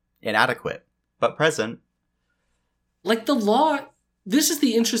 Also inadequate, but present. Like the law, this is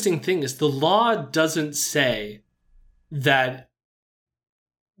the interesting thing, is the law doesn't say that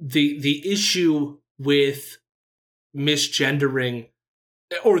the issue with misgendering,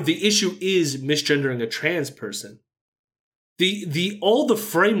 or the issue is misgendering a trans person. All the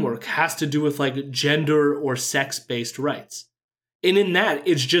framework has to do with like gender or sex-based rights. And in that,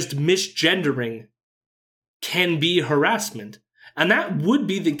 it's just misgendering can be harassment. And that would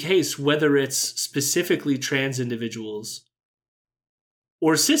be the case whether it's specifically trans individuals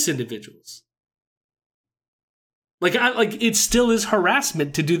or cis individuals. Like it still is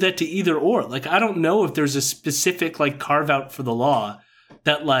harassment to do that to either or. Like, I don't know if there's a specific like carve out for the law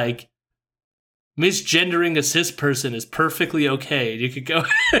that like misgendering a cis person is perfectly okay. You could go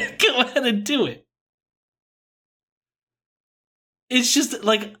ahead and do it. It's just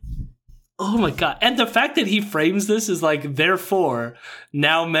like, oh my God. And the fact that he frames this is like, therefore,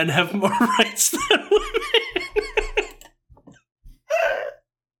 now men have more rights than women.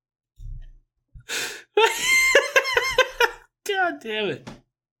 God damn it.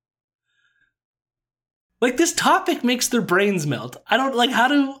 Like, this topic makes their brains melt. I don't, like, how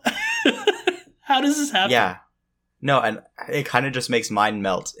does this happen? Yeah. No, and it kind of just makes mine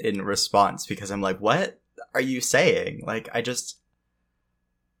melt in response because I'm like, what are you saying? Like, But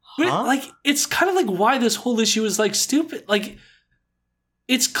like, it's kind of like why this whole issue is like stupid. Like,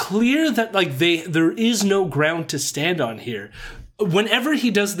 it's clear that like there is no ground to stand on here. Whenever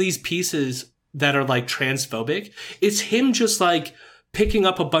he does these pieces that are like transphobic, it's him just like picking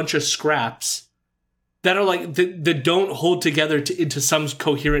up a bunch of scraps that are like that don't hold together into some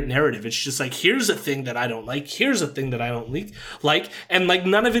coherent narrative. It's just like, here's a thing that I don't like, here's a thing that I don't like, and like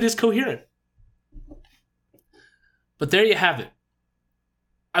none of it is coherent. But there you have it.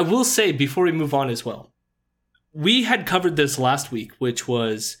 I will say, before we move on as well, we had covered this last week, which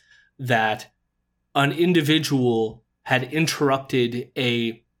was that an individual had interrupted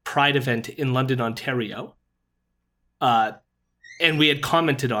a Pride event in London, Ontario. And we had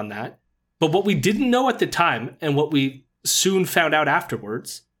commented on that. But what we didn't know at the time, and what we soon found out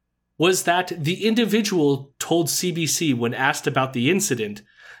afterwards, was that the individual told CBC when asked about the incident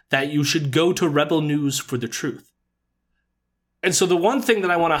that you should go to Rebel News for the truth. And so the one thing that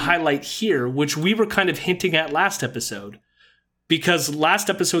I want to highlight here, which we were kind of hinting at last episode, because last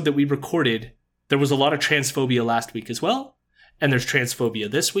episode that we recorded, there was a lot of transphobia last week as well, and there's transphobia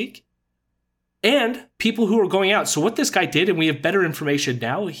this week, and people who are going out. So what this guy did, and we have better information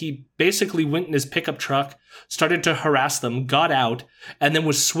now, he basically went in his pickup truck, started to harass them, got out, and then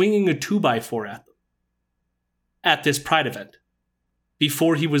was swinging a 2x4 at them at this Pride event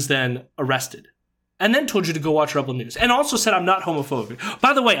before he was then arrested. And then told you to go watch Rebel News. And also said, I'm not homophobic.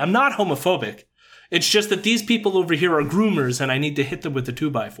 By the way, I'm not homophobic. It's just that these people over here are groomers and I need to hit them with the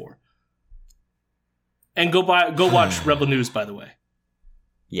 2x4. And go watch Rebel News, by the way.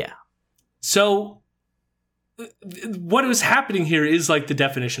 Yeah. So what is happening here is like the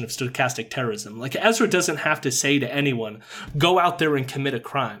definition of stochastic terrorism. Like Ezra doesn't have to say to anyone, go out there and commit a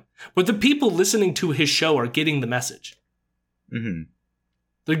crime. But the people listening to his show are getting the message. Mm-hmm.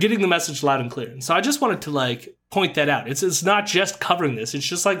 They're getting the message loud and clear. And so I just wanted to like point that out. It's not just covering this. It's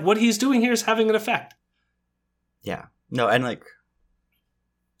just like what he's doing here is having an effect. Yeah. No, and like,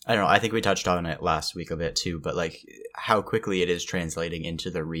 I don't know, I think we touched on it last week a bit too, but like how quickly it is translating into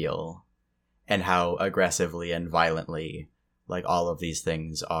the real and how aggressively and violently like all of these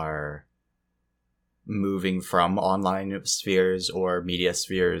things are moving from online spheres or media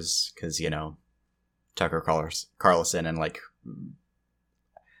spheres. Cause, you know, Tucker Carlson and like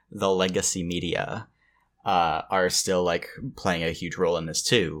the legacy media are still like playing a huge role in this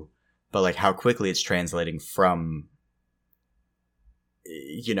too, but like how quickly it's translating from,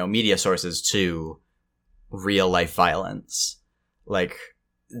 you know, media sources to real life violence. Like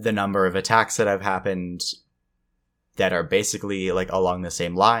the number of attacks that have happened that are basically like along the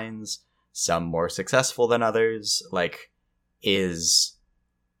same lines, some more successful than others, like is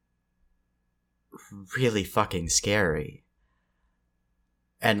really fucking scary.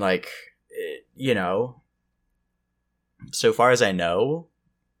 And like, you know, so far as I know,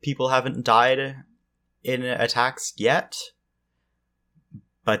 people haven't died in attacks yet.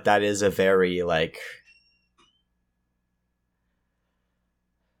 But that is a very like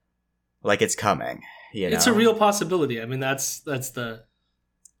it's coming, you know? It's a real possibility. I mean, that's the,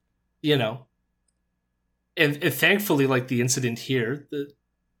 you know, and thankfully, like the incident here,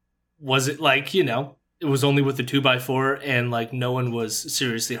 was it like, you know, it was only with the 2x4 and like no one was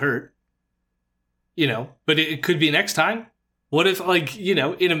seriously hurt, you know, but it could be next time. What if like, you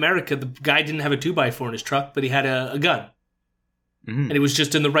know, in America, the guy didn't have a 2x4 in his truck, but he had a gun. Mm-hmm. And he was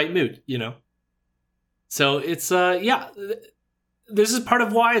just in the right mood, you know? So it's, yeah, this is part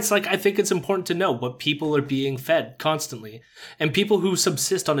of why it's like, I think it's important to know what people are being fed constantly. And people who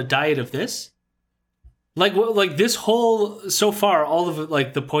subsist on a diet of this, like this whole, so far, all of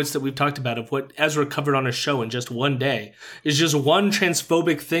like the points that we've talked about of what Ezra covered on his show in just one day is just one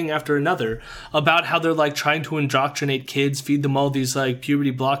transphobic thing after another about how they're like trying to indoctrinate kids, feed them all these like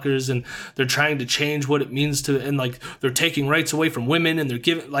puberty blockers, and they're trying to change what it means to, and like they're taking rights away from women, and they're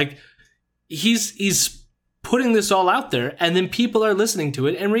giving like, he's putting this all out there, and then people are listening to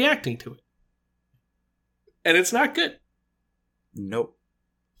it and reacting to it. And it's not good. Nope.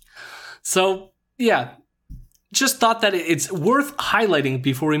 So, yeah. Just thought that it's worth highlighting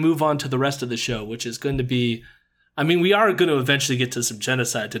before we move on to the rest of the show, which is going to be, I mean, we are going to eventually get to some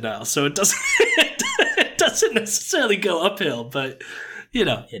genocide denial, so it doesn't necessarily go uphill, but, you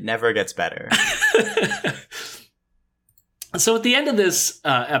know. It never gets better. So at the end of this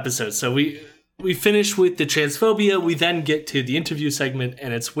episode, so we finish with the transphobia, we then get to the interview segment,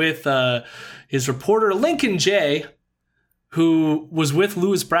 and it's with his reporter, Lincoln Jay, who was with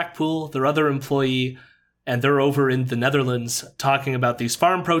Louis Brackpool, their other employee, and they're over in the Netherlands talking about these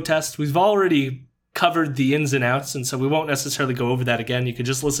farm protests. We've already covered the ins and outs, and so we won't necessarily go over that again. You can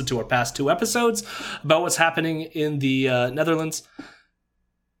just listen to our past 2 episodes about what's happening in the Netherlands.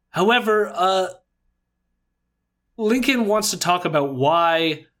 However, Lincoln wants to talk about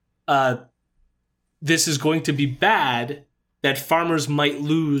why this is going to be bad, that farmers might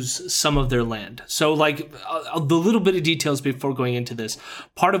lose some of their land. So, like, the little bit of details before going into this.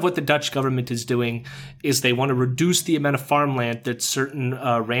 Part of what the Dutch government is doing is they want to reduce the amount of farmland that certain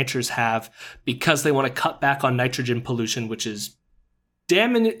ranchers have because they want to cut back on nitrogen pollution, which is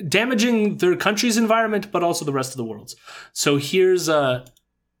damaging their country's environment, but also the rest of the world's. So here's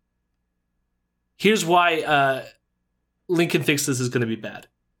why Lincoln thinks this is going to be bad.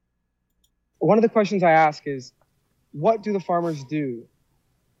 One of the questions I ask is, what do the farmers do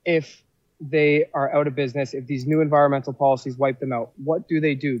if they are out of business, if these new environmental policies wipe them out? What do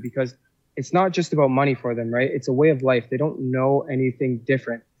they do? Because it's not just about money for them, right? It's a way of life. They don't know anything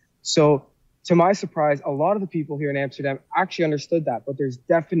different. So to my surprise, a lot of the people here in Amsterdam actually understood that, but there's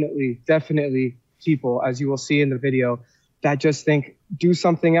definitely people, as you will see in the video, that just think, do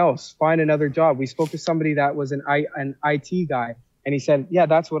something else, find another job. We spoke to somebody that was an IT guy, and he said, yeah,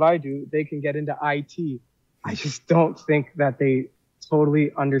 that's what I do. They can get into IT. I just don't think that they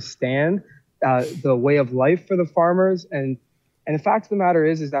totally understand the way of life for the farmers. And the fact of the matter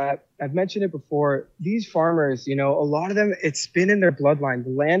is that I've mentioned it before, these farmers, a lot of them, it's been in their bloodline. The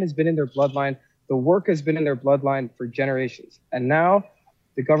land has been in their bloodline. The work has been in their bloodline for generations. And now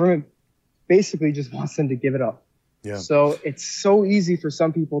the government basically just wants them to give it up. Yeah. So it's so easy for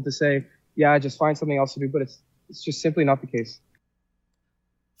some people to say, yeah, just find something else to do, but it's just simply not the case.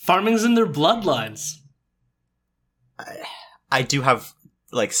 Farming's in their bloodlines. I do have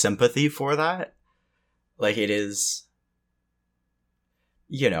sympathy for that. It is,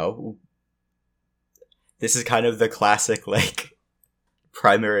 this is kind of the classic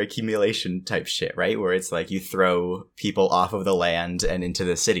primary accumulation type shit, right? Where it's you throw people off of the land and into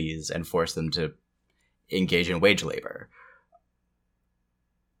the cities and force them to engage in wage labor.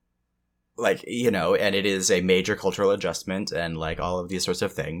 And it is a major cultural adjustment and all of these sorts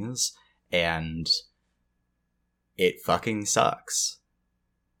of things. And it fucking sucks.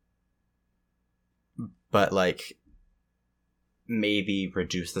 But maybe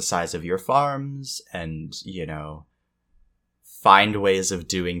reduce the size of your farms and, find ways of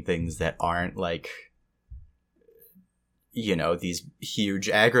doing things that aren't these huge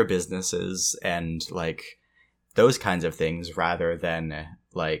agribusinesses and those kinds of things, rather than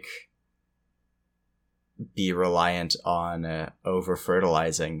be reliant on over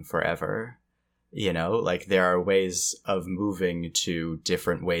fertilizing forever. There are ways of moving to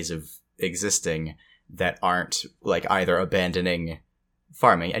different ways of existing that aren't either abandoning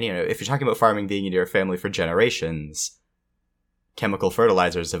farming. And if you're talking about farming being in your family for generations, chemical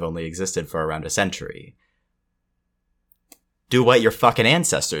fertilizers have only existed for around a century. Do what your fucking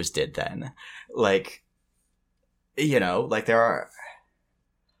ancestors did then. There are,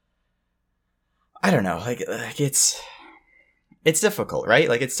 I don't know, it's difficult, right?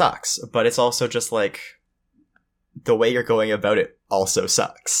 It sucks, but it's also just the way you're going about it also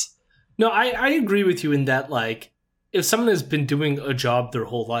sucks. No, I agree with you in that, if someone has been doing a job their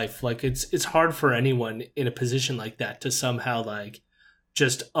whole life, it's hard for anyone in a position like that to somehow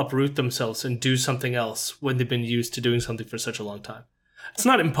just uproot themselves and do something else when they've been used to doing something for such a long time. It's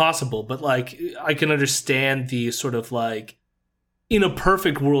not impossible, but I can understand the sort of in a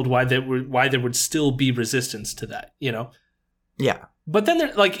perfect world why there would still be resistance to that, Yeah. But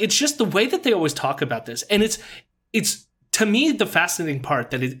then it's just the way that they always talk about this, and it's to me the fascinating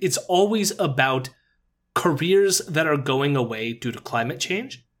part that it's always about careers that are going away due to climate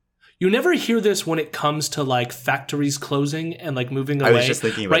change. You never hear this when it comes to factories closing and moving away. I was just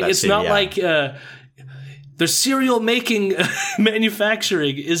thinking about right? that It's too, not yeah. Their cereal making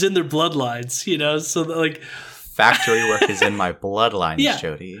manufacturing is in their bloodlines, so factory work is in my bloodlines, yeah.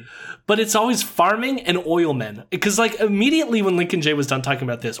 Jody. But it's always farming and oil men. Because immediately when Lincoln Jay was done talking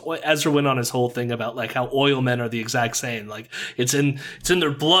about this, Ezra went on his whole thing about how oil men are the exact same. It's in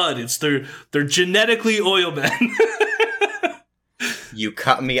their blood. They're genetically oil men. You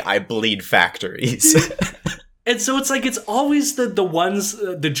cut me, I bleed factories. And so it's always the ones,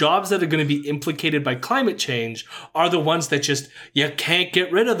 the jobs that are going to be implicated by climate change are the ones that just, you can't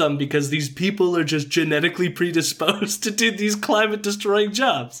get rid of them because these people are just genetically predisposed to do these climate destroying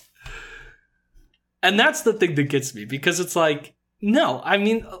jobs. And that's the thing that gets me, because it's no, I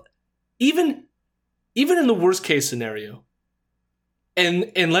mean, even in the worst case scenario,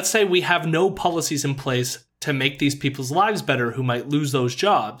 and let's say we have no policies in place to make these people's lives better who might lose those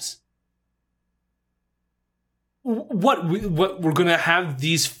jobs. What we're going to have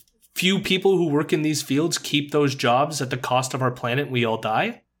these few people who work in these fields keep those jobs at the cost of our planet and we all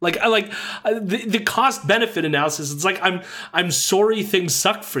die? The cost benefit analysis, it's I'm sorry things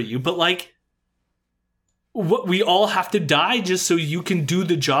suck for you, but what, we all have to die just so you can do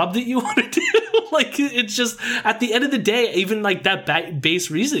the job that you want to do? It's just, at the end of the day, even that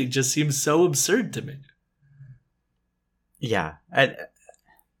base reasoning just seems so absurd to me. Yeah. And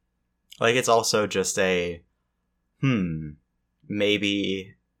it's also just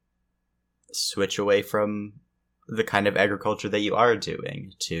maybe switch away from the kind of agriculture that you are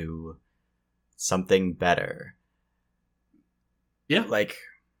doing to something better. Yeah.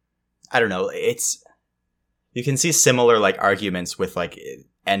 I don't know. You can see similar arguments with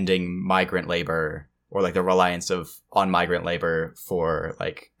ending migrant labor or like the reliance on migrant labor for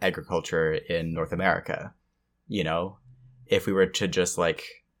like agriculture in North America. You know, if we were to just like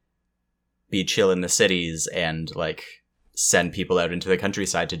be chill in the cities and like send people out into the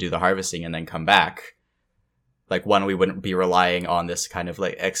countryside to do the harvesting and then come back, like, one, we wouldn't be relying on this kind of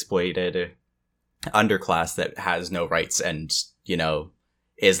like exploited underclass that has no rights and, you know,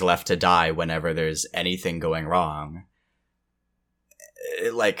 is left to die whenever there's anything going wrong.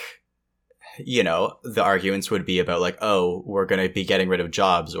 Like, you know, the arguments would be about like, oh, we're going to be getting rid of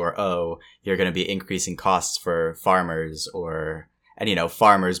jobs, or, oh, you're going to be increasing costs for farmers, or, and, you know,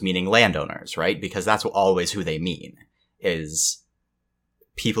 farmers meaning landowners, right? Because that's always who they mean, is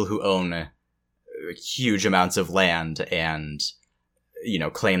people who own huge amounts of land and, you know,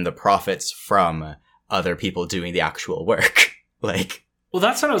 claim the profits from other people doing the actual work. Like, well,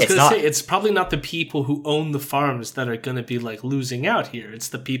 that's what I was going to say. It's probably not the people who own the farms that are going to be like losing out here. It's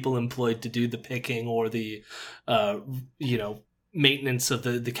the people employed to do the picking or the, you know, maintenance of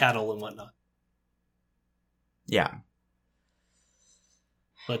the cattle and whatnot. Yeah.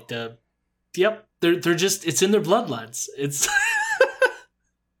 But, yep, they're just, it's in their bloodlines. It's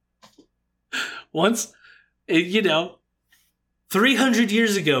once, you know, 300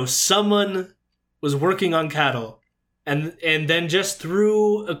 years ago, someone was working on cattle, and then just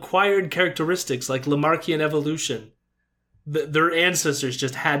through acquired characteristics like Lamarckian evolution, their ancestors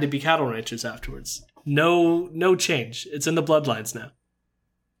just had to be cattle ranchers afterwards. No change. It's in the bloodlines now.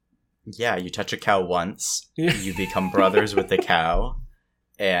 Yeah, you touch a cow once, you become brothers with the cow,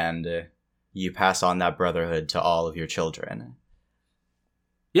 and you pass on that brotherhood to all of your children.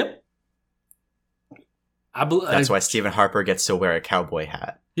 Yep. That's why Stephen Harper gets to wear a cowboy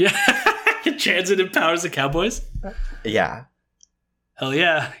hat. Yeah. Transit empowers the cowboys? Yeah. Hell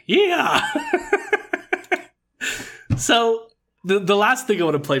yeah. Yeah. So, the last thing I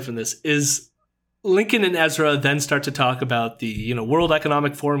want to play from this is Lincoln and Ezra then start to talk about the, you know, World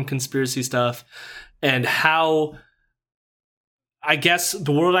Economic Forum conspiracy stuff, and how I guess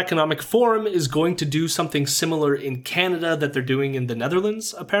the World Economic Forum is going to do something similar in Canada that they're doing in the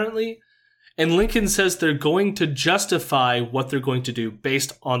Netherlands, apparently. And Lincoln says they're going to justify what they're going to do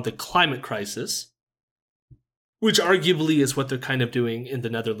based on the climate crisis, which arguably is what they're kind of doing in the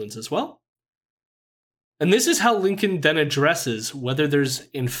Netherlands as well. And this is how Lincoln then addresses whether there's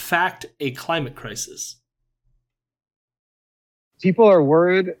in fact a climate crisis. People are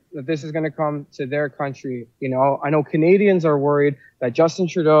worried that this is going to come to their country. You know, I know Canadians are worried that Justin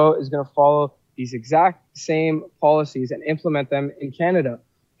Trudeau is going to follow these exact same policies and implement them in Canada.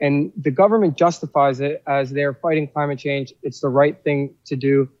 And the government justifies it as they're fighting climate change. It's the right thing to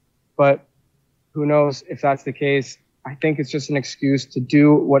do. But who knows if that's the case? I think it's just an excuse to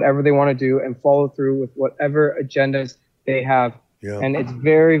do whatever they want to do and follow through with whatever agendas they have. Yeah. And it's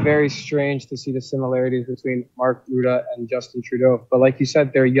very, very strange to see the similarities between Mark Rutte and Justin Trudeau. But like you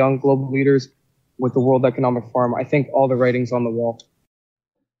said, they're young global leaders with the World Economic Forum. I think all the writing's on the wall.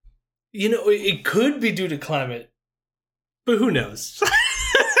 You know, it could be due to climate, but who knows?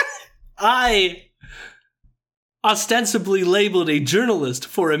 I, ostensibly labeled a journalist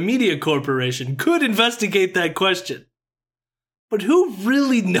for a media corporation, could investigate that question. But who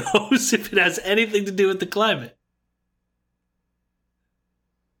really knows if it has anything to do with the climate?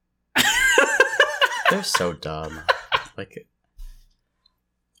 They're so dumb. Like,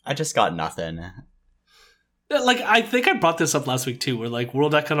 I just got nothing. Like, I think I brought this up last week too, where like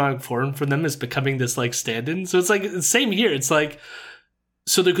World Economic Forum for them is becoming this like stand-in. So it's like, same here. It's like,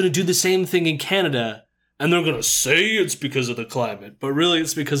 so they're going to do the same thing in Canada, and they're going to say it's because of the climate, but really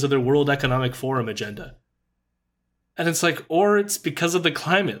it's because of their World Economic Forum agenda. And it's like, or it's because of the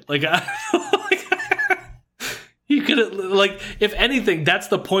climate. Like, you could, like, if anything, that's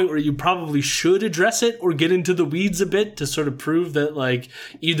the point where you probably should address it or get into the weeds a bit to sort of prove that, like,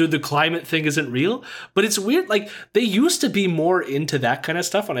 either the climate thing isn't real. But it's weird. Like, they used to be more into that kind of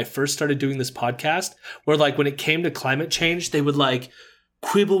stuff when I first started doing this podcast, where, like, when it came to climate change, they would, like,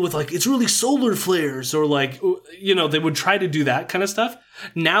 quibble with like, it's really solar flares, or like, you know, they would try to do that kind of stuff.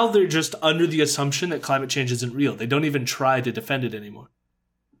 Now they're just under the assumption that climate change isn't real. They don't even try to defend it anymore.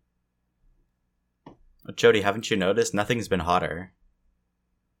 Jody, haven't you noticed? Nothing's been hotter.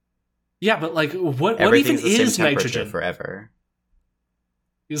 Yeah, but like, what even is nitrogen? Forever.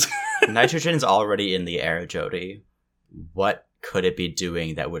 Nitrogen's already in the air, Jody. What could it be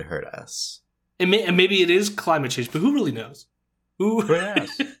doing that would hurt us? And maybe it is climate change, but who really knows? Who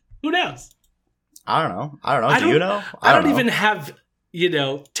knows? Who knows? I don't know. Do you know? I don't even have, you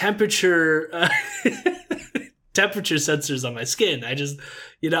know, temperature sensors on my skin. I just,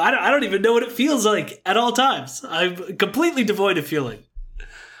 you know, I don't even know what it feels like at all times. I'm completely devoid of feeling.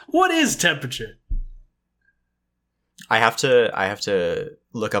 What is temperature? I have to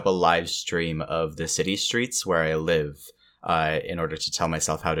look up a live stream of the city streets where I live in order to tell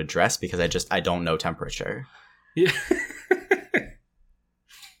myself how to dress, because I don't know temperature. Yeah.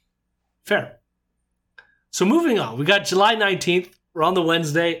 Fair. So moving on, we got July 19th. We're on the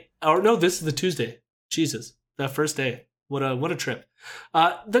Wednesday. Or no, this is the Tuesday. Jesus, that first day. What a trip.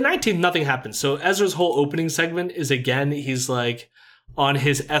 The 19th, nothing happens. So Ezra's whole opening segment is, again, he's like on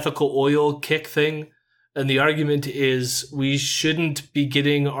his ethical oil kick thing. And the argument is we shouldn't be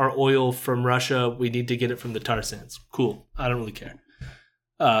getting our oil from Russia. We need to get it from the tar sands. Cool. I don't really care.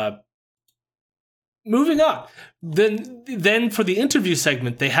 Moving on. Then for the interview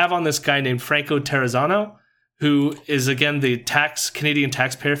segment, they have on this guy named Franco Terrazzano, who is, again, the Canadian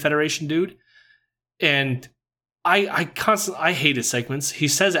Taxpayer Federation dude. And I hate his segments. He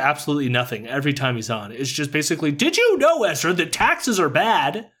says absolutely nothing every time he's on. It's just basically, did you know, Ezra, that taxes are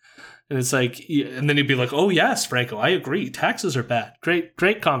bad? And it's like, and then he'd be like, oh, yes, Franco, I agree. Taxes are bad.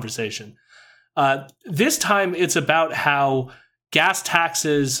 Great conversation. This time it's about how gas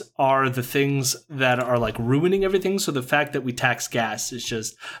taxes are the things that are like ruining everything. So the fact that we tax gas is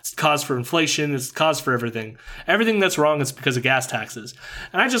just, it's cause for inflation. It's cause for everything. Everything that's wrong is because of gas taxes.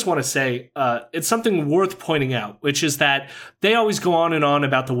 And I just want to say, it's something worth pointing out, which is that they always go on and on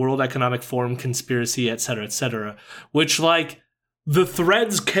about the World Economic Forum conspiracy, et cetera, which like, the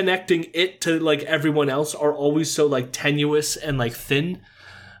threads connecting it to like everyone else are always so like tenuous and like thin,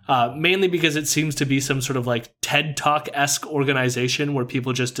 mainly because it seems to be some sort of like TED Talk-esque organization where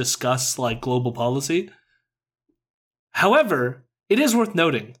people just discuss like global policy. However, it is worth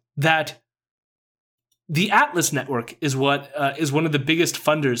noting that the Atlas Network is what is one of the biggest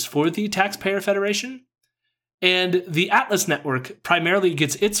funders for the Taxpayer Federation. And the Atlas Network primarily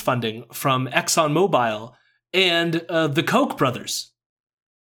gets its funding from ExxonMobil and the Koch brothers.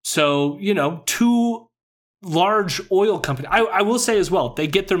 So, you know, two large oil companies. I will say as well, they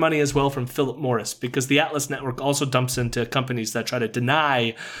get their money as well from Philip Morris, because the Atlas Network also dumps into companies that try to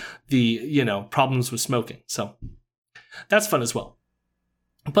deny the, you know, problems with smoking. So that's fun as well.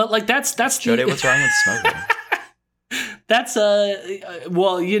 But like that's Jody, what's wrong with smoking? That's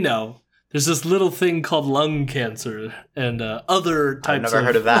well, you know, there's this little thing called lung cancer and other types. I've never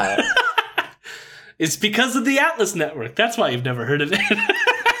heard of that. It's because of the Atlas Network. That's why you've never heard of it.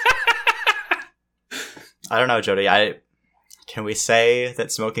 I don't know, Jody. Can we say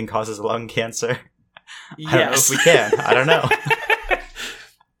that smoking causes lung cancer? Yes. I don't know if we can. I don't know.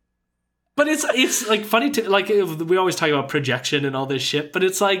 But it's like funny to like, we always talk about projection and all this shit, but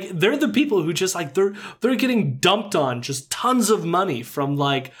it's like they're the people who just like they're getting dumped on just tons of money from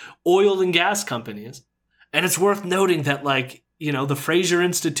like oil and gas companies. And it's worth noting that like, you know, the Fraser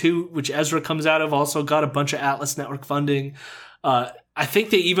Institute, which Ezra comes out of, also got a bunch of Atlas Network funding. I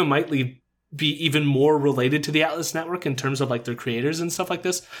think they even might be even more related to the Atlas Network in terms of like their creators and stuff like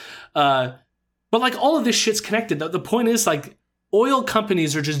this. But like all of this shit's connected. The point is like oil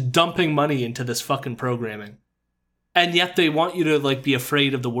companies are just dumping money into this fucking programming. And yet they want you to like be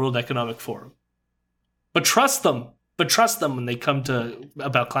afraid of the World Economic Forum. But trust them. When they come to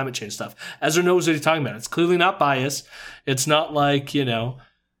about climate change stuff. Ezra knows what he's talking about. It's clearly not bias. It's not like, you know,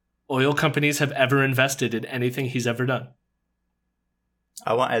 oil companies have ever invested in anything he's ever done.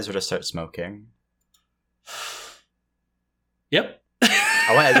 I want Ezra to start smoking. Yep.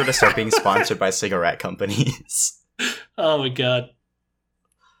 I want Ezra to start being sponsored by cigarette companies. Oh my god.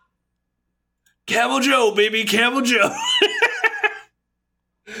 Camel Joe, baby, Camel Joe.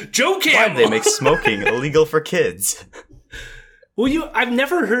 Joe Camel. Why do they make smoking illegal for kids? Well, I've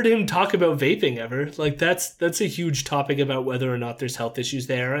never heard him talk about vaping ever. Like that's a huge topic about whether or not there's health issues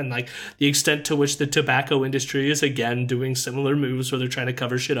there, and like the extent to which the tobacco industry is again doing similar moves where they're trying to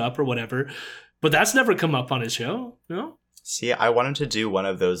cover shit up or whatever. But that's never come up on his show, no? See, I want him to do one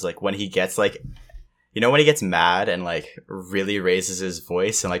of those like when he gets like, you know, when he gets mad and like really raises his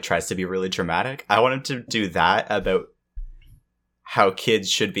voice and like tries to be really dramatic. I want him to do that about how kids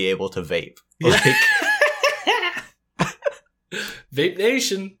should be able to vape. Like, Vape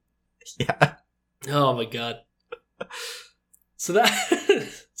Nation. Yeah. Oh my god. So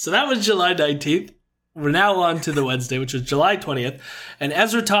that was July 19th. We're now on to the Wednesday, which was July 20th, and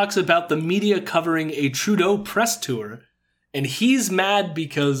Ezra talks about the media covering a Trudeau press tour, and he's mad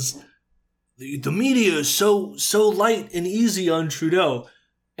because the media is so light and easy on Trudeau,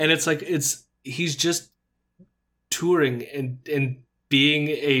 and it's like he's just touring and being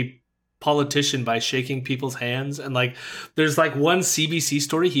a politician by shaking people's hands. And like there's like one CBC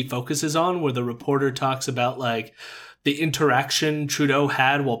story he focuses on where the reporter talks about like the interaction Trudeau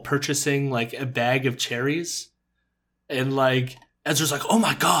had while purchasing like a bag of cherries, and like Ezra's like, oh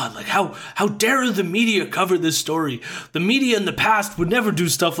my God, like how dare the media cover this story? The media in the past would never do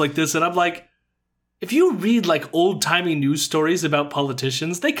stuff like this. And I'm like, if you read like old timey news stories about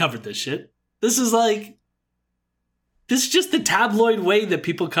politicians, they covered this shit. This is just the tabloid way that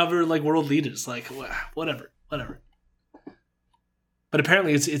people cover like world leaders. Like, whatever. But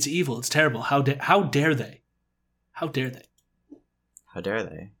apparently it's evil. It's terrible. How dare they? How dare they? How dare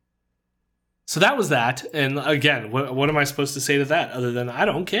they? So that was that. And again, what am I supposed to say to that other than I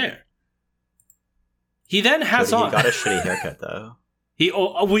don't care? He then has on. He got a shitty haircut though.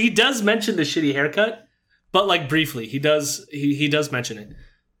 He does mention the shitty haircut, but like briefly. He does mention it.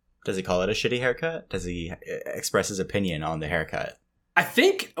 Does he call it a shitty haircut? Does he express his opinion on the haircut? I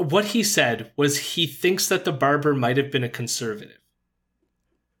think what he said was he thinks that the barber might have been a conservative.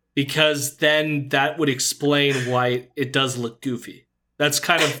 Because then that would explain why it does look goofy.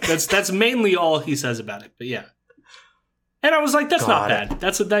 That's mainly all he says about it. But yeah. And I was like, that's not bad.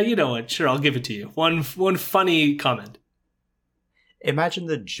 That you know what? Sure, I'll give it to you. One funny comment. Imagine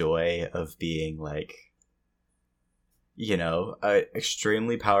the joy of being like, you know, an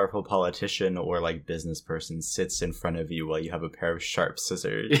extremely powerful politician or like business person sits in front of you while you have a pair of sharp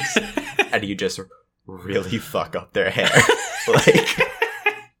scissors and you just really fuck up their hair. Like,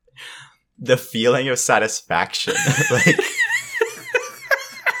 the feeling of satisfaction. Like,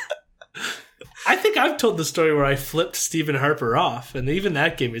 I think I've told the story where I flipped Stephen Harper off, and even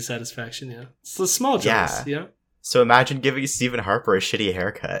that gave me satisfaction. Yeah, it's the small jokes. Yeah. So imagine giving Stephen Harper a shitty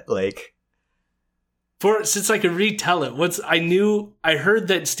haircut. Like, since I could retell it, I heard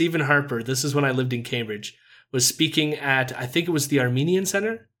that Stephen Harper, this is when I lived in Cambridge, was speaking at, I think it was the Armenian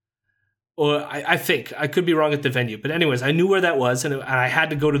Center. Or I think, I could be wrong at the venue. But anyways, I knew where that was, and I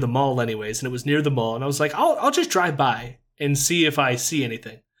had to go to the mall anyways, and it was near the mall. And I was like, I'll just drive by and see if I see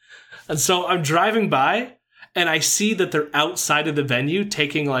anything. And so I'm driving by, and I see that they're outside of the venue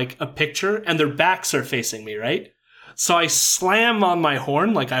taking like a picture, and their backs are facing me, right? So I slam on my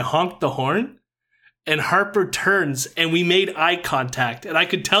horn, like I honked the horn, and Harper turns, and we made eye contact. And I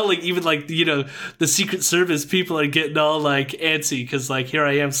could tell, like, even, like, you know, the Secret Service people are getting all, like, antsy, because, like, here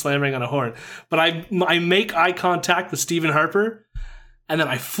I am slamming on a horn. But I make eye contact with Stephen Harper, and then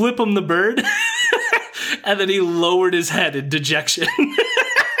I flip him the bird, and then he lowered his head in dejection.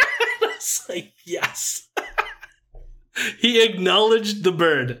 I was like, yes. He acknowledged the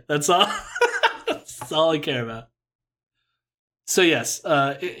bird. That's all. That's all I care about. So yes,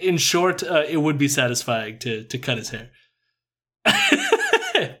 in short, it would be satisfying to cut his hair.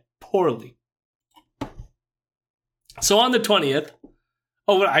 Poorly. So on the 20th,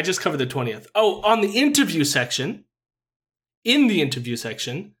 I just covered the 20th. On the interview section,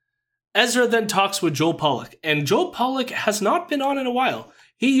 Ezra then talks with Joel Pollak, and Joel Pollak has not been on in a while.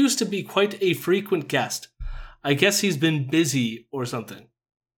 He used to be quite a frequent guest. I guess he's been busy or something.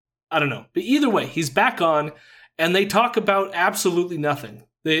 I don't know. But either way, he's back on, and they talk about absolutely nothing.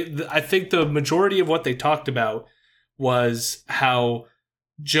 I think the majority of what they talked about was how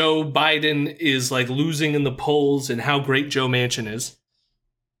Joe Biden is like losing in the polls and how great Joe Manchin is.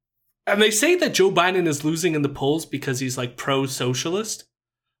 And they say that Joe Biden is losing in the polls because he's like pro-socialist.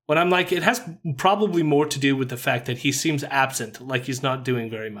 When I'm like, it has probably more to do with the fact that he seems absent, like he's not doing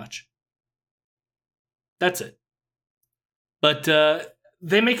very much. That's it. But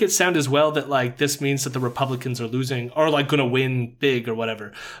they make it sound as well that like this means that the Republicans are losing or like going to win big or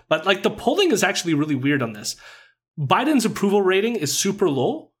whatever. But like the polling is actually really weird on this. Biden's approval rating is super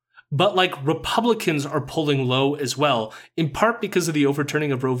low, but like Republicans are polling low as well, in part because of the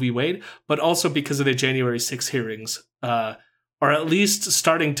overturning of Roe v. Wade, but also because of the January 6 hearings, or at least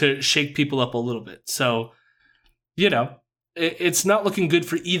starting to shake people up a little bit. So, you know, it's not looking good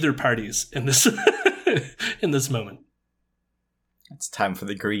for either parties in this in this moment. It's time for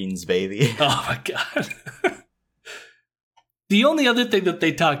the Greens, baby. Oh my God. The only other thing that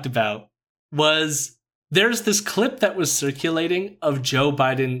they talked about was there's this clip that was circulating of Joe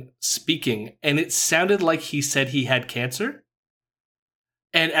Biden speaking, and it sounded like he said he had cancer.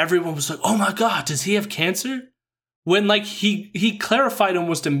 And everyone was like, oh my God, does he have cancer? When like he clarified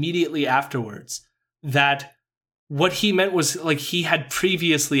almost immediately afterwards that what he meant was like he had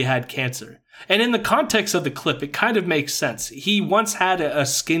previously had cancer. And in the context of the clip, it kind of makes sense. He once had a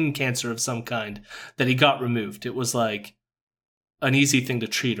skin cancer of some kind that he got removed. It was like an easy thing to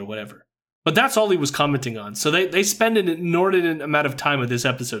treat or whatever. But that's all he was commenting on. So they spend an inordinate amount of time with this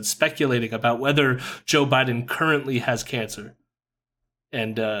episode speculating about whether Joe Biden currently has cancer.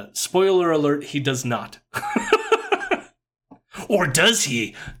 And spoiler alert, he does not. Or does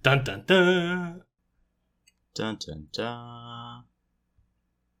he? Dun dun dun. Dun dun dun.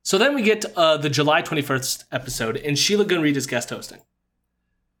 So then we get the July 21st episode, and Sheila Gunn Reid is guest hosting.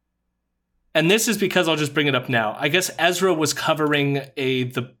 And this is because I'll just bring it up now. I guess Ezra was covering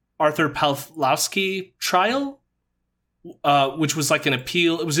the Arthur Pawlowski trial, which was like an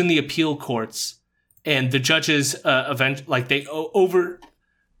appeal. It was in the appeal courts, and the judges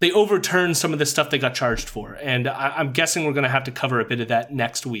they overturned some of the stuff they got charged for. And I'm guessing we're going to have to cover a bit of that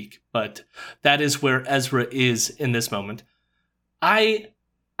next week. But that is where Ezra is in this moment. I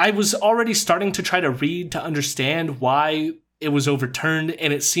was already starting to try to read to understand why it was overturned,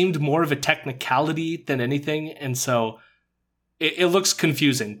 and it seemed more of a technicality than anything. And so it looks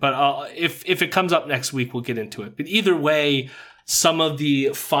confusing. But if it comes up next week, we'll get into it. But either way, some of the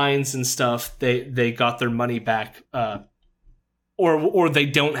fines and stuff, they got their money back, or they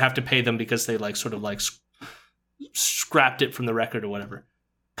don't have to pay them because they scrapped it from the record or whatever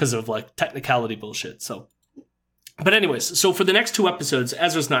because of technicality bullshit. So. But anyways, so for the next 2 episodes,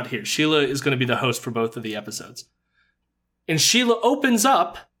 Ezra's not here. Sheila is going to be the host for both of the episodes. And Sheila opens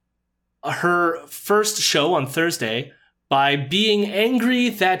up her first show on Thursday by being angry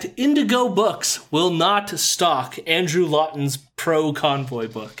that Indigo Books will not stock Andrew Lawton's Pro Convoy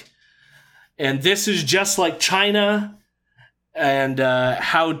book. And this is just like China, and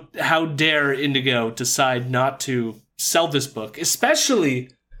how dare Indigo decide not to sell this book, especially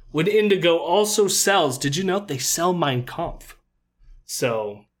when Indigo also sells, did you know they sell Mein Kampf?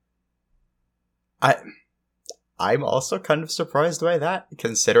 So I'm also kind of surprised by that,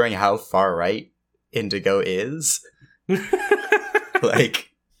 considering how far right Indigo is.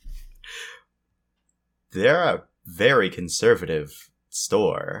 They're a very conservative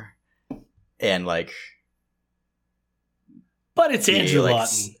store. And but it's Andrew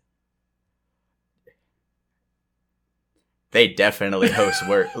Lawton. They definitely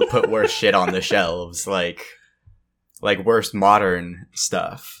put worse shit on the shelves, like worse modern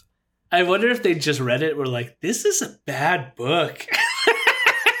stuff. I wonder if they just read it and were like, this is a bad book.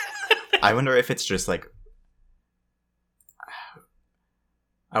 I wonder if it's just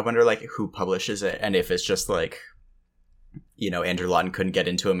I wonder who publishes it, and if it's just Andrew Lawton couldn't get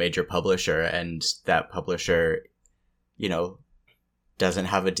into a major publisher, and that publisher, doesn't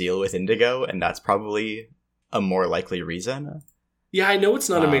have a deal with Indigo, and that's probably a more likely reason. Yeah, I know it's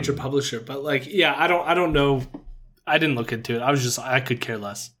not a major publisher, but I don't know. I didn't look into it. I could care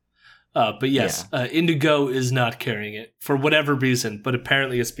less. But yes, yeah. Indigo is not carrying it for whatever reason, but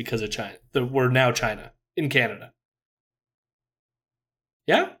apparently it's because of China. We're now China in Canada.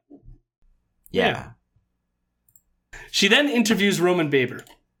 Yeah? Yeah. She then interviews Roman Baber.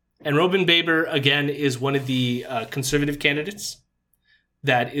 And Roman Baber, again, is one of the conservative candidates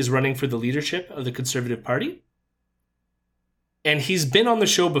that is running for the leadership of the Conservative Party. And he's been on the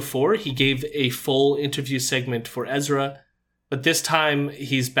show before. He gave a full interview segment for Ezra. But this time,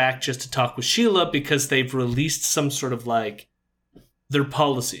 he's back just to talk with Sheila because they've released some sort of their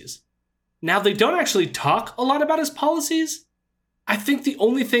policies. Now, they don't actually talk a lot about his policies. I think the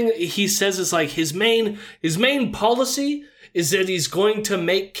only thing he says is his main policy is that he's going to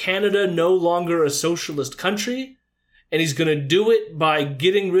make Canada no longer a socialist country. And he's going to do it by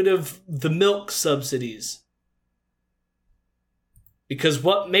getting rid of the milk subsidies. Because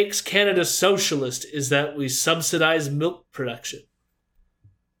what makes Canada socialist is that we subsidize milk production.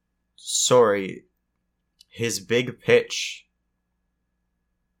 Sorry, his big pitch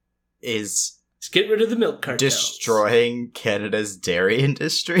is... Let's get rid of the milk cartels. Destroying Canada's dairy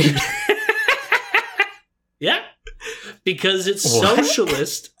industry? Yeah, because it's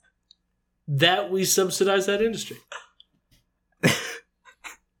socialist that we subsidize that industry.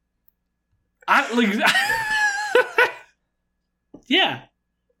 Yeah.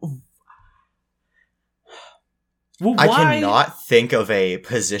 Well, I cannot think of a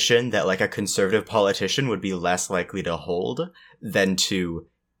position that a conservative politician would be less likely to hold than to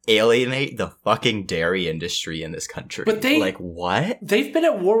alienate the fucking dairy industry in this country. But what? They've been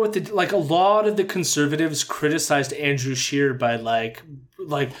at war with a lot of the conservatives criticized Andrew Scheer by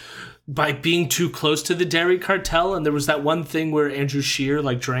by being too close to the dairy cartel, and there was that one thing where Andrew Scheer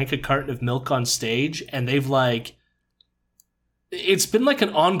drank a carton of milk on stage, and they've it's been an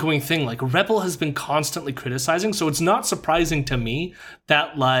ongoing thing. Rebel has been constantly criticizing, so it's not surprising to me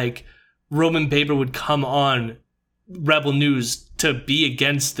that Roman Baber would come on Rebel News to be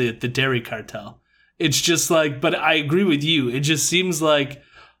against the dairy cartel. It's just but I agree with you. It just seems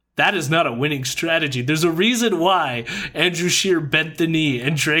that is not a winning strategy. There's a reason why Andrew Scheer bent the knee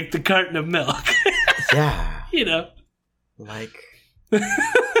and drank the carton of milk. Yeah.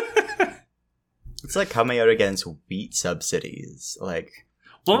 It's coming out against wheat subsidies.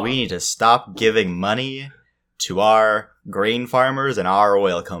 We need to stop giving money to our grain farmers and our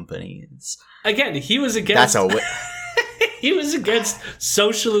oil companies. Again, he was against... he was against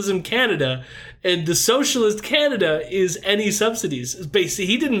Socialism Canada, and the Socialist Canada is any subsidies. Basically,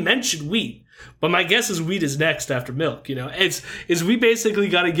 he didn't mention wheat, but my guess is wheat is next after milk. You know, is we basically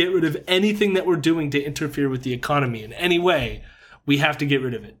got to get rid of anything that we're doing to interfere with the economy in any way. We have to get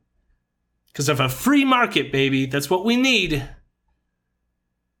rid of it because of a free market, baby. That's what we need.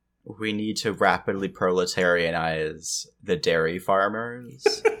 We need to rapidly proletarianize the dairy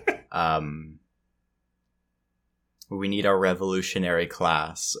farmers. We need a revolutionary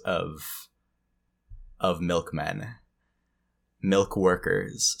class of milkmen. Milk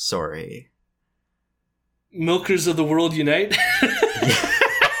workers, sorry. Milkers of the world unite.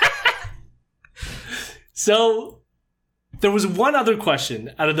 So, there was one other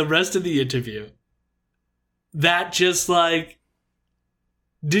question out of the rest of the interview that just, like,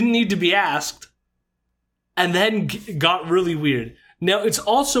 didn't need to be asked and then got really weird. Now, it's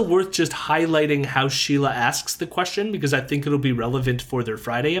also worth just highlighting how Sheila asks the question because I think it'll be relevant for their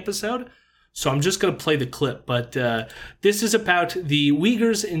Friday episode. So I'm just going to play the clip. But this is about the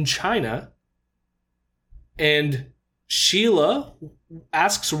Uyghurs in China. And Sheila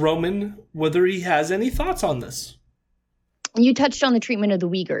asks Roman whether he has any thoughts on this. You touched on the treatment of the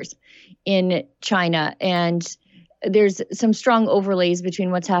Uyghurs in China, and there's some strong overlays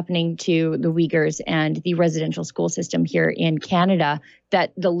between what's happening to the Uyghurs and the residential school system here in Canada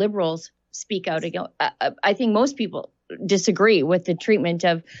that the Liberals speak out against. I think most people disagree with the treatment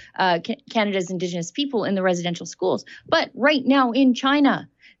of Canada's Indigenous people in the residential schools. But right now in China,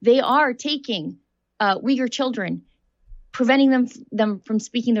 they are taking Uyghur children, preventing them from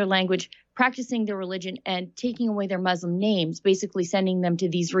speaking their language, practicing their religion, and taking away their Muslim names, basically sending them to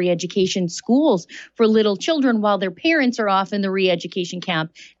these re-education schools for little children while their parents are off in the re-education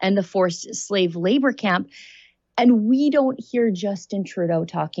camp and the forced slave labor camp. And we don't hear Justin Trudeau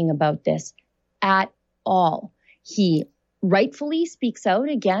talking about this at all. He rightfully speaks out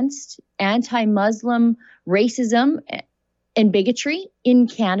against anti-Muslim racism and bigotry in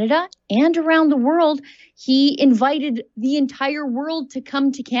Canada and around the world. He invited the entire world to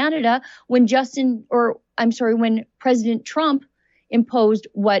come to Canada when when President Trump imposed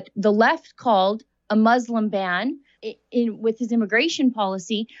what the left called a Muslim ban with his immigration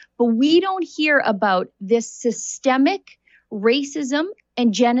policy. But we don't hear about this systemic racism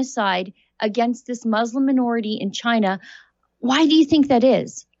and genocide against this Muslim minority in China. Why do you think that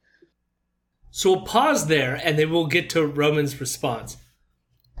is? So we'll pause there, and then we'll get to Roman's response.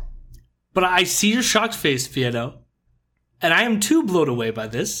 But I see your shocked face, Fiedo, and I am too blown away by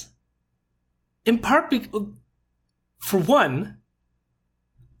this. In part, for one,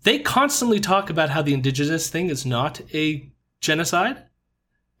 they constantly talk about how the Indigenous thing is not a genocide,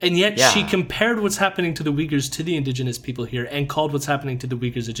 and yet she compared what's happening to the Uyghurs to the Indigenous people here and called what's happening to the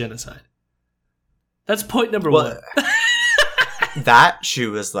Uyghurs a genocide. That's point number one. That she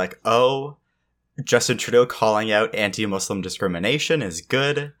was like, oh, Justin Trudeau calling out anti-Muslim discrimination is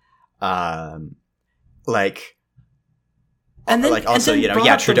good. And then also, you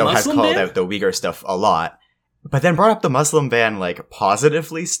know, Trudeau has called out the Uyghur stuff a lot, but then brought up the Muslim ban, like,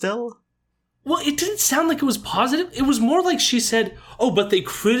 positively still? Well, it didn't sound like it was positive. It was more like she said, oh, but they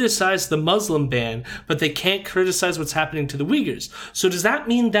criticized the Muslim ban, but they can't criticize what's happening to the Uyghurs. So does that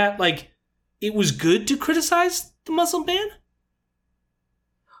mean that, like, it was good to criticize the Muslim ban?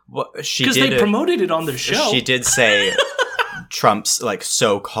 Well, because they promoted it on their show. She did say Trump's, like,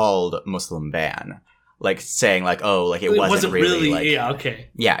 so-called Muslim ban, like, saying, like, oh, like, it wasn't really like, yeah, okay,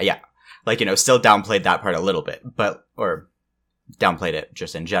 yeah, like, you know, still downplayed that part a little bit, or downplayed it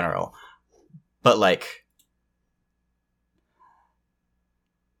just in general, but, like,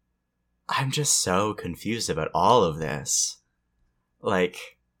 I'm just so confused about all of this. Like,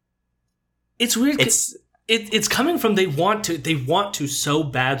 it's weird. It's coming from they want to so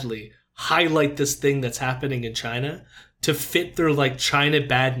badly highlight this thing that's happening in China to fit their, like, China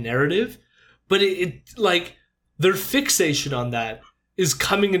bad narrative, but it like their fixation on that is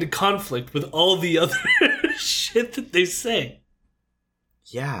coming into conflict with all the other shit that they say.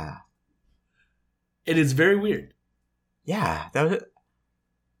 Yeah, it is very weird. Yeah, that was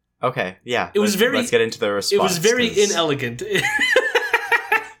okay. Yeah, it was very. Let's get into the response. It was very inelegant.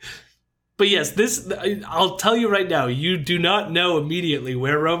 But yes, I'll tell you right now, you do not know immediately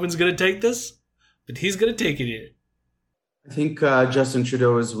where Roman's going to take this, but he's going to take it here. I think Justin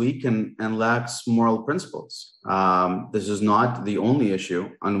Trudeau is weak and lacks moral principles. This is not the only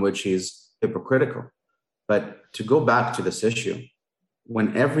issue on which he's hypocritical. But to go back to this issue,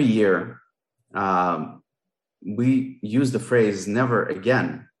 when every year we use the phrase never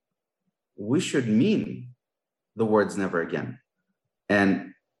again, we should mean the words never again.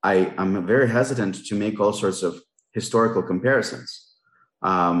 And I'm very hesitant to make all sorts of historical comparisons.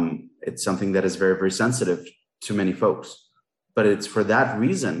 It's something that is very, very sensitive to many folks. But it's for that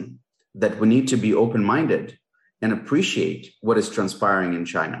reason that we need to be open-minded and appreciate what is transpiring in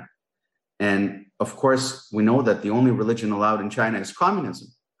China. And of course, we know that the only religion allowed in China is communism,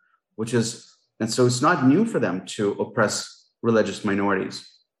 and so it's not new for them to oppress religious minorities.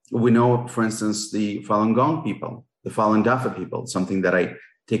 We know, for instance, the Falun Gong people, the Falun Dafa people, something that I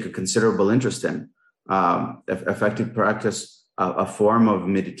take a considerable interest in, effective practice, a form of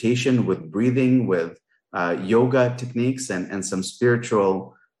meditation with breathing, with yoga techniques and some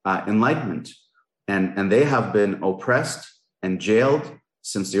spiritual enlightenment. And they have been oppressed and jailed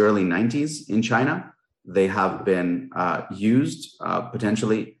since the early 90s in China. They have been used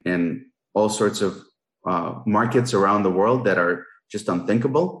potentially in all sorts of markets around the world that are just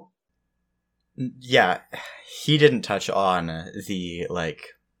unthinkable. Yeah, he didn't touch on the,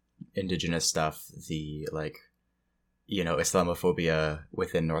 indigenous stuff, the, Islamophobia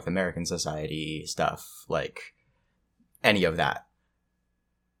within North American society stuff, any of that.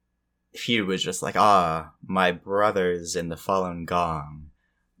 He was just like, my brothers in the Falun Gong,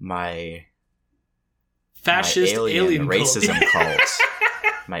 my fascist alien racism cult.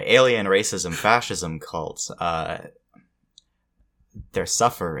 My alien racism fascism cult. They're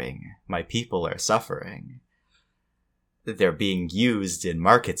suffering. My people are suffering. They're being used in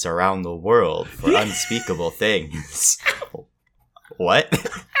markets around the world for unspeakable things. What?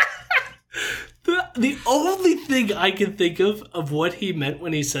 The only thing I can think of what he meant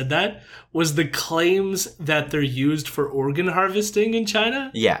when he said that was the claims that they're used for organ harvesting in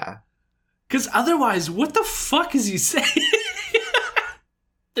China. Yeah. Because otherwise, what the fuck is he saying?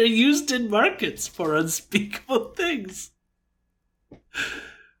 They're used in markets for unspeakable things.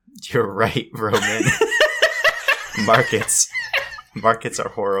 You're right, Roman. Markets are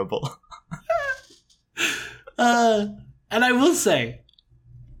horrible. And I will say,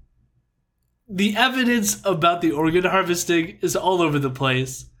 the evidence about the organ harvesting is all over the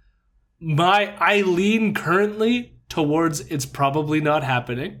place. I lean currently towards it's probably not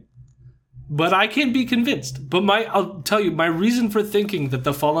happening. But I can't be convinced. But I'll tell you, my reason for thinking that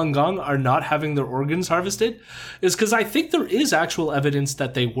the Falun Gong are not having their organs harvested is because I think there is actual evidence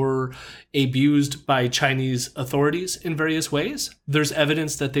that they were abused by Chinese authorities in various ways. There's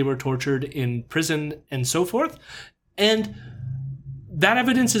evidence that they were tortured in prison and so forth. And that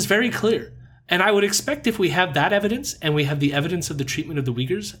evidence is very clear. And I would expect if we have that evidence and we have the evidence of the treatment of the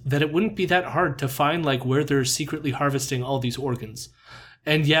Uyghurs, that it wouldn't be that hard to find where they're secretly harvesting all these organs.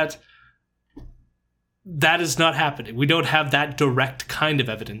 And yet, that is not happening. We don't have that direct kind of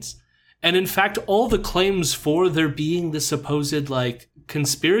evidence. And in fact, all the claims for there being the supposed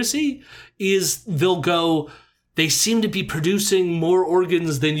conspiracy is they seem to be producing more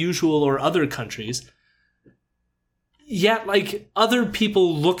organs than usual or other countries. Yet, other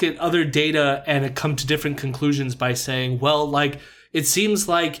people look at other data and come to different conclusions by saying, well, it seems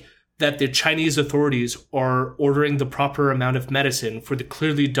that the Chinese authorities are ordering the proper amount of medicine for the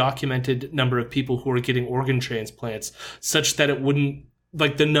clearly documented number of people who are getting organ transplants, such that it wouldn't,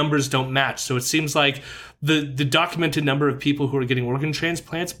 the numbers don't match. So it seems like the documented number of people who are getting organ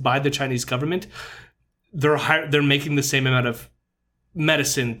transplants by the Chinese government, they're making the same amount of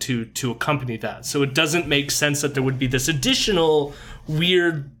medicine to accompany that. So it doesn't make sense that there would be this additional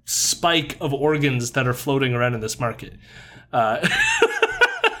weird spike of organs that are floating around in this market.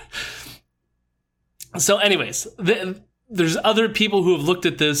 So anyways, there's other people who have looked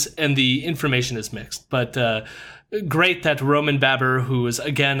at this and the information is mixed. But great that Roman Baber, who is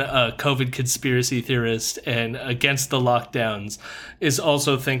again a COVID conspiracy theorist and against the lockdowns, is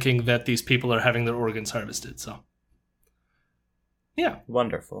also thinking that these people are having their organs harvested. So yeah.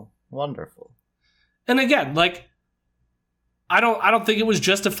 Wonderful. And again, I don't think it was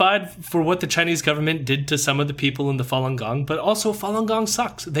justified for what the Chinese government did to some of the people in the Falun Gong, but also Falun Gong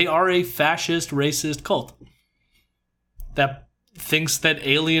sucks. They are a fascist, racist cult that thinks that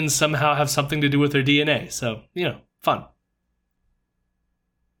aliens somehow have something to do with their DNA. So, fun.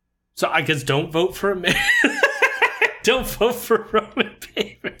 So I guess don't vote for him. Don't vote for Roman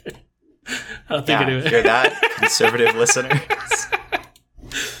Baber. I don't think anyway. Hear that, conservative listeners?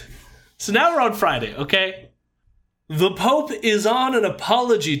 So now we're on Friday, okay? The Pope is on an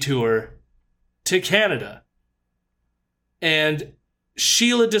apology tour to Canada. And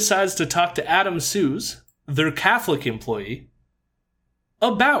Sheila decides to talk to Adam Suze, their Catholic employee,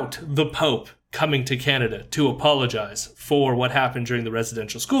 about the Pope coming to Canada to apologize for what happened during the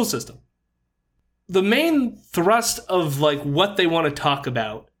residential school system. The main thrust of what they want to talk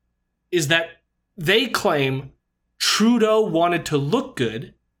about is that they claim Trudeau wanted to look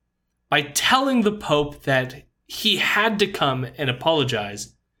good by telling the Pope that he had to come and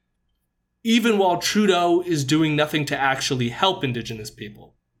apologize, even while Trudeau is doing nothing to actually help Indigenous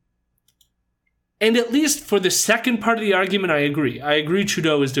people. And at least for the second part of the argument, I agree. I agree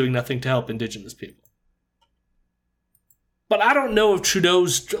Trudeau is doing nothing to help Indigenous people. But I don't know if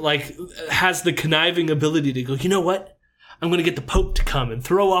Trudeau's has the conniving ability to go, you know what? I'm going to get the Pope to come and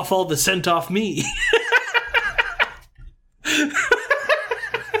throw off all the scent off me.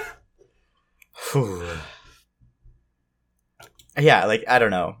 Yeah, I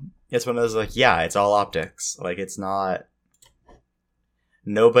don't know. It's one of those, it's all optics. It's not...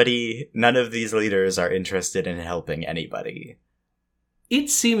 None of these leaders are interested in helping anybody. It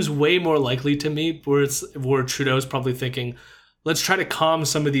seems way more likely to me where Trudeau's probably thinking, let's try to calm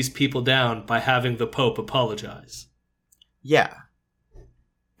some of these people down by having the Pope apologize. Yeah.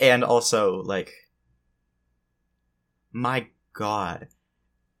 And also, my God.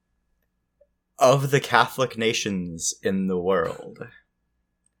 Of the Catholic nations in the world,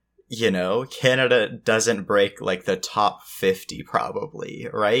 Canada doesn't break, the top 50 probably,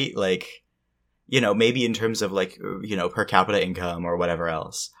 right? Maybe in terms of, per capita income or whatever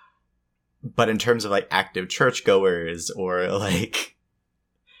else. But in terms of, active churchgoers or,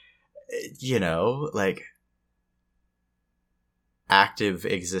 active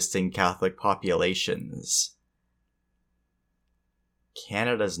existing Catholic populations,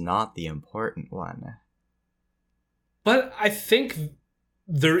 Canada's not the important one. But I think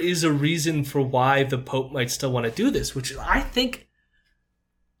there is a reason for why the Pope might still want to do this, which is, I think,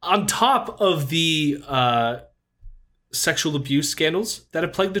 on top of the sexual abuse scandals that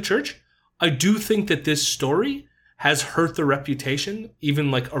have plagued the church, I do think that this story has hurt the reputation,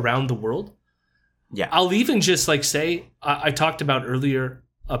 even around the world. Yeah. I'll even just say, I talked about earlier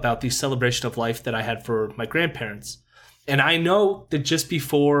about the celebration of life that I had for my grandparents. And I know that just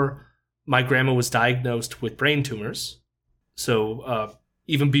before my grandma was diagnosed with brain tumors, so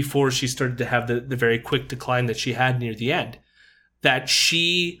even before she started to have the very quick decline that she had near the end, that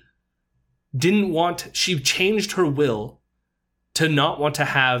she changed her will to not want to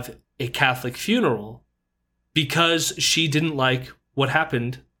have a Catholic funeral because she didn't like what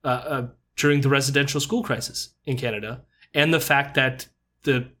happened during the residential school crisis in Canada and the fact that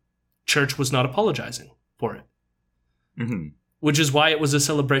the church was not apologizing for it. Mm-hmm. Which is why it was a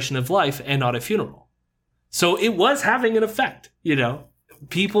celebration of life and not a funeral. So it was having an effect,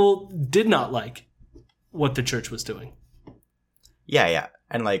 People did not like what the church was doing. Yeah.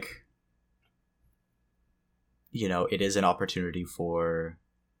 And it is an opportunity for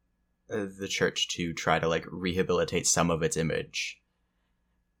the church to try to rehabilitate some of its image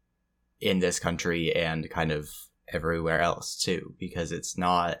in this country and kind of everywhere else too, because it's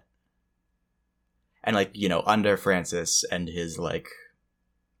not... And, under Francis and his,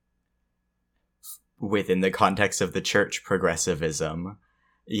 within the context of the church progressivism,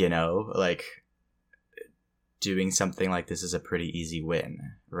 doing something like this is a pretty easy win,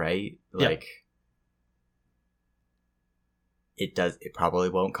 right? Yeah. It probably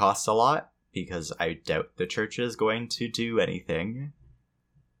won't cost a lot, because I doubt the church is going to do anything.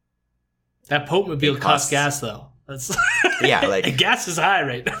 That Pope-mobile costs gas, though. That's yeah, gas is high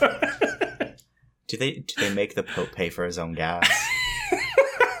right now. Do they make the Pope pay for his own gas?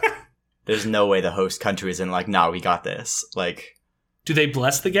 There's no way the host country isn't nah, we got this. Do they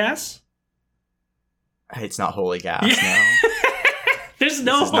bless the gas? It's not holy gas, no. There's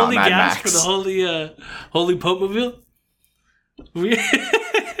no holy gas for the holy Pope-mobile?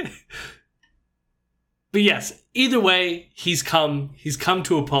 But yes, either way, he's come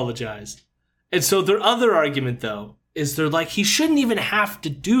to apologize. And so their other argument, though, is they're he shouldn't even have to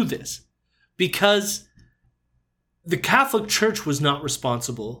do this. Because the Catholic Church was not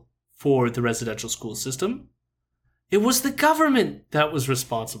responsible for the residential school system. It was the government that was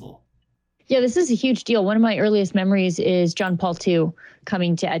responsible. Yeah, this is a huge deal. One of my earliest memories is John Paul II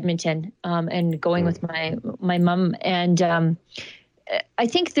coming to Edmonton and going with my mom. And I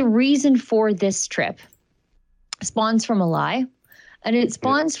think the reason for this trip spawns from a lie. And it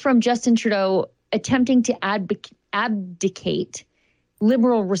spawns from Justin Trudeau attempting to abdicate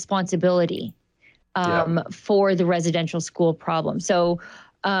liberal responsibility for the residential school problem. So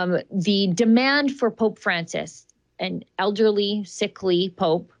the demand for Pope Francis, an elderly, sickly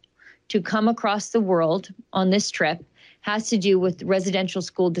Pope, to come across the world on this trip has to do with residential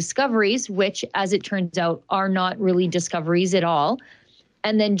school discoveries, which, as it turns out, are not really discoveries at all.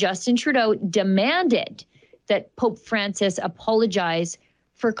 And then Justin Trudeau demanded that Pope Francis apologize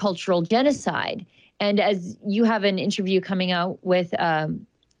for cultural genocide. And as you have an interview coming out with a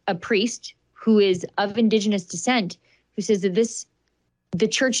priest who is of indigenous descent, who says that the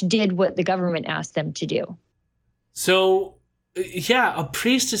church did what the government asked them to do. So, yeah, a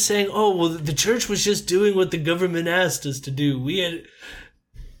priest is saying, oh, well, the church was just doing what the government asked us to do.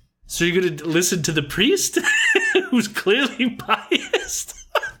 So you're going to listen to the priest who's clearly biased?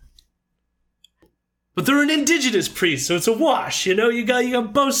 But they're an indigenous priest, so it's a wash, you know? You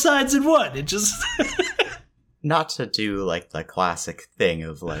got both sides in one. It just... Not to do, like, the classic thing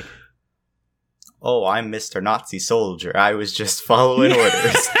of, like, oh, I'm Mr. Nazi soldier. I was just following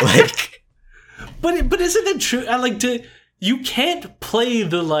orders. Like... But isn't it true? You can't play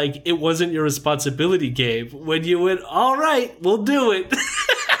the, like, it wasn't your responsibility game when you went, all right, we'll do it.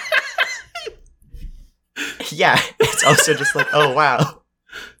 Yeah, it's also just like, oh, wow.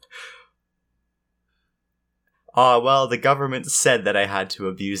 Oh, well, the government said that I had to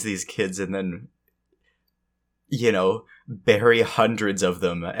abuse these kids and then, you know, bury hundreds of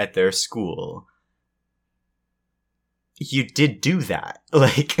them at their school. You did do that.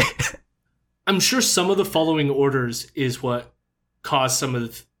 Like... I'm sure some of the following orders is what caused some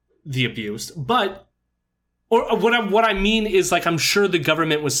of the abuse, but... Or what I mean is, like, I'm sure the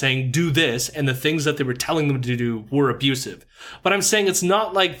government was saying, do this, and the things that they were telling them to do were abusive. But I'm saying it's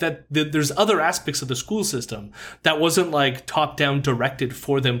not like that there's other aspects of the school system that wasn't, like, top-down directed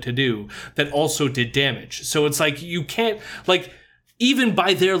for them to do that also did damage. So it's like, you can't, like, even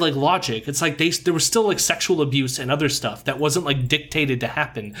by their, like, logic, it's like there was still, like, sexual abuse and other stuff that wasn't, like, dictated to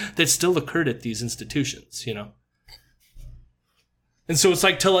happen that still occurred at these institutions, you know? And so it's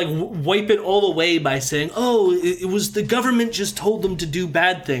like to like wipe it all away by saying, oh, it was the government just told them to do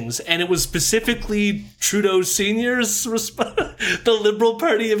bad things. And it was specifically Trudeau Sr.'s, the Liberal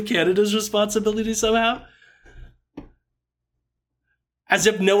Party of Canada's responsibility somehow. As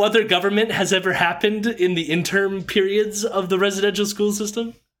if no other government has ever happened in the interim periods of the residential school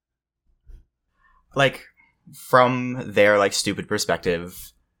system. Like, from their, like, stupid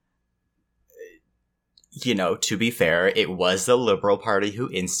perspective... You know, to be fair, it was the Liberal Party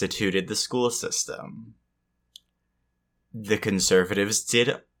who instituted the school system. The Conservatives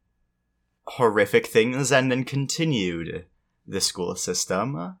did horrific things and then continued the school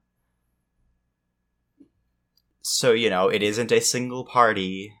system. So, you know, it isn't a single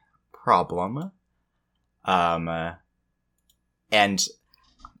party problem. And,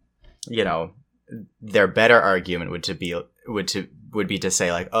 you know, their better argument would be to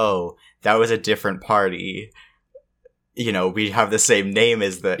say, like, oh, that was a different party. You know, we have the same name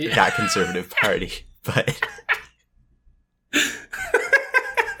as that conservative party, but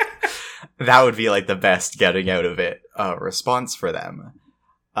that would be like the best getting out of it response for them.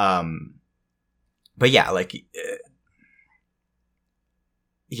 But yeah, like,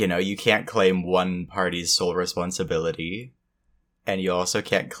 you know, you can't claim one party's sole responsibility, and you also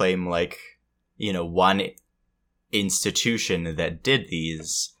can't claim, like, you know, one institution that did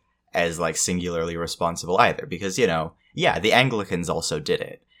these as, like, singularly responsible either. Because, you know, yeah, the Anglicans also did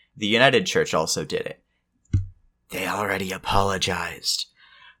it. The United Church also did it. They already apologized.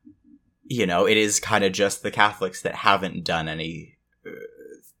 You know, it is kind of just the Catholics that haven't done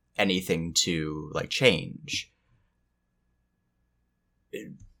anything to, like, change.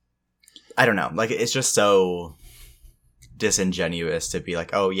 I don't know. Like, it's just so disingenuous to be like,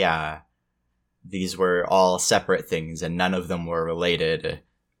 oh, yeah, these were all separate things and none of them were related.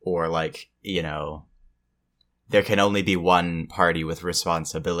 Or, like, you know, there can only be one party with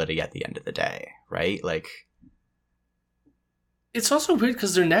responsibility at the end of the day, right? Like, it's also weird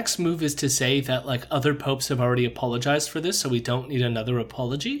because their next move is to say that, like, other popes have already apologized for this, so we don't need another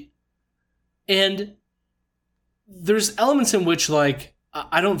apology. And there's elements in which, like,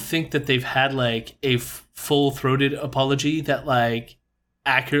 I don't think that they've had, like, a full-throated apology that, like,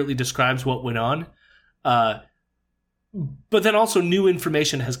 accurately describes what went on. But then also new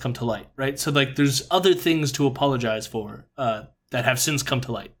information has come to light, right? So, like, there's other things to apologize for that have since come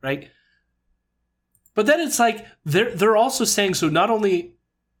to light, right? But then it's like they're also saying, so not only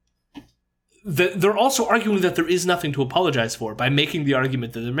they're also arguing that there is nothing to apologize for by making the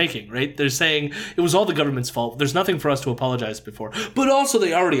argument that they're making, right? They're saying it was all the government's fault. There's nothing for us to apologize before. But also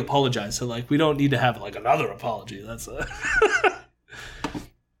they already apologized, so, like, we don't need to have, like, another apology. That's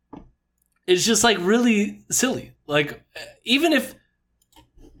it's just, like, really silly. Like, even if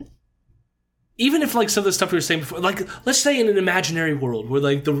like some of the stuff we were saying before, like, let's say in an imaginary world where,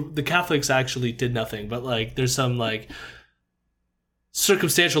 like, the Catholics actually did nothing, but, like, there's some, like,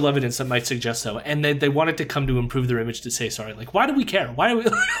 circumstantial evidence that might suggest so, and they wanted to come to improve their image to say sorry. Like, why do we care? Why do we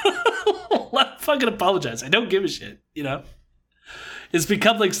let's fucking apologize? I don't give a shit, you know? It's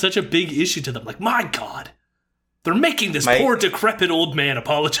become, like, such a big issue to them. Like, my God. They're making this poor, decrepit old man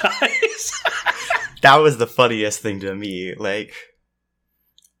apologize. That was the funniest thing to me. Like,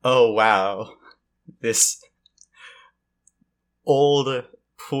 oh wow, this old,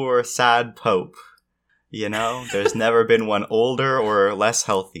 poor, sad Pope. You know, there's never been one older or less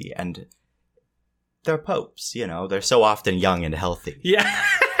healthy, and they're popes, you know, they're so often young and healthy. Yeah.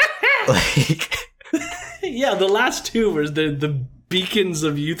 Like, yeah, the last two were the beacons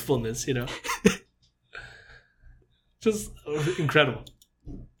of youthfulness, you know. Just incredible.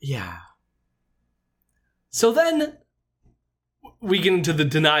 Yeah. So then we get into the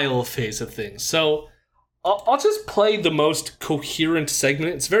denial phase of things. So I'll just play the most coherent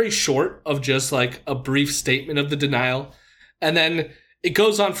segment. It's very short, of just like a brief statement of the denial. And then it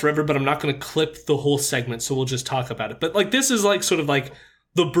goes on forever, but I'm not going to clip the whole segment, so we'll just talk about it. But like, this is like sort of like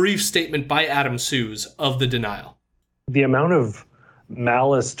the brief statement by Adam Sues of the denial. The amount of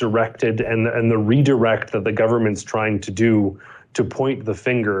malice directed and the redirect that the government's trying to do to point the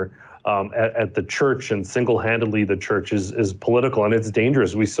finger at the church, and single-handedly the church, is political, and it's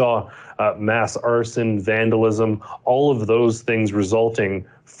dangerous. We saw mass arson, vandalism, all of those things resulting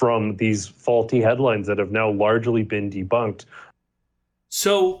from these faulty headlines that have now largely been debunked.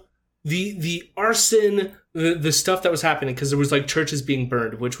 So the arson, the stuff that was happening, because there was like churches being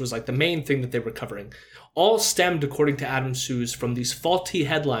burned, which was like the main thing that they were covering, all stemmed, according to Adam Sues, from these faulty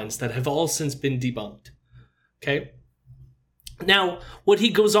headlines that have all since been debunked. Okay? Now, what he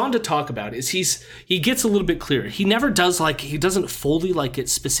goes on to talk about is he gets a little bit clearer. He never does he doesn't fully get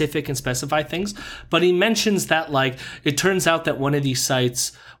specific and specify things, but he mentions that it turns out that one of these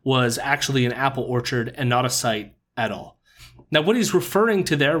sites was actually an apple orchard and not a site at all. Now, what he's referring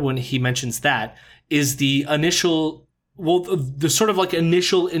to there when he mentions that is the initial, the sort of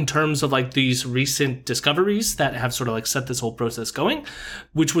initial in terms of these recent discoveries that have sort of set this whole process going,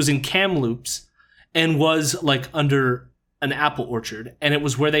 which was in Kamloops and was under an apple orchard, and it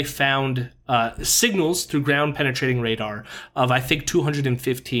was where they found signals through ground penetrating radar of, I think,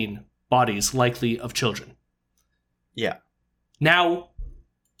 215 bodies, likely of children. Yeah. Now,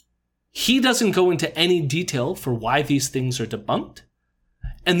 he doesn't go into any detail for why these things are debunked,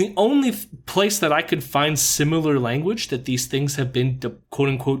 and the only place that I could find similar language that these things have been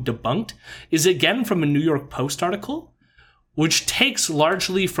quote-unquote debunked is again from a New York Post article, which takes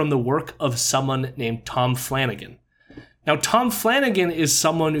largely from the work of someone named Tom Flanagan. Now, Tom Flanagan is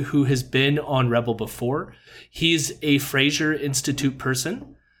someone who has been on Rebel before. He's a Fraser Institute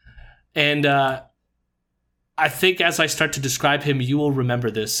person. And I think as I start to describe him, you will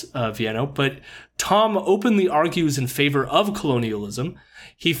remember this, Viano. But Tom openly argues in favor of colonialism.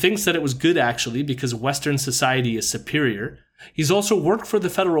 He thinks that it was good, actually, because Western society is superior. He's also worked for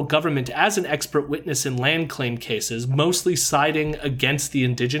the federal government as an expert witness in land claim cases, mostly siding against the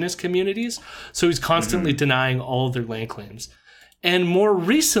indigenous communities. So he's constantly denying all of their land claims. And more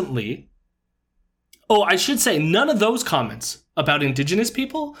recently, I should say, none of those comments about indigenous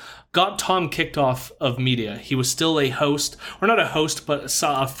people got Tom kicked off of media. He was still a host, or not a host, but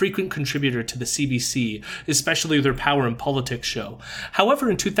a frequent contributor to the CBC, especially their Power and Politics show. However,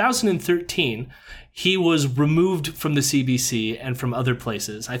 in 2013, he was removed from the CBC and from other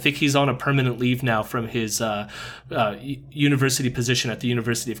places. I think he's on a permanent leave now from his university position at the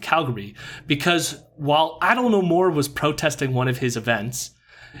University of Calgary, because while Adel No More was protesting one of his events,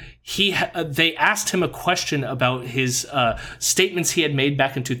 they asked him a question about his statements he had made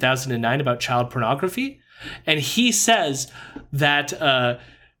back in 2009 about child pornography, and he says that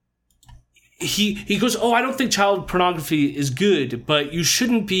he goes, I don't think child pornography is good, but you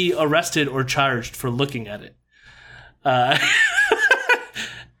shouldn't be arrested or charged for looking at it. No,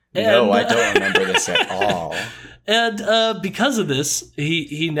 I don't remember this at all. And because of this,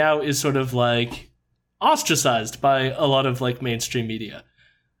 he now is sort of ostracized by a lot of mainstream media.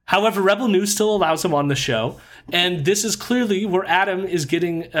 However, Rebel News still allows him on the show, and this is clearly where Adam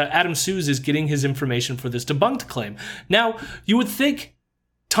Sues is getting his information for this debunked claim. Now, you would think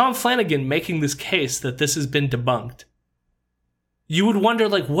Tom Flanagan making this case that this has been debunked, you would wonder,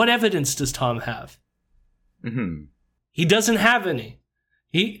 what evidence does Tom have? Mm-hmm. He doesn't have any.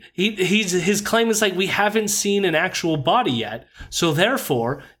 His claim is we haven't seen an actual body yet, so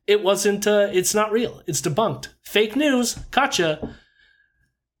therefore it's not real. It's debunked. Fake news. Gotcha.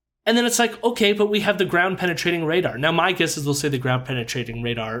 And then it's okay, but we have the ground penetrating radar. Now, my guess is they'll say the ground penetrating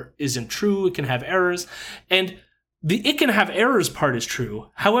radar isn't true. It can have errors. And the it can have errors part is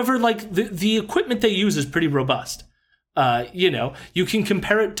true. However, the equipment they use is pretty robust. You can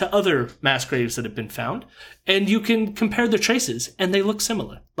compare it to other mass graves that have been found, and you can compare the traces, and they look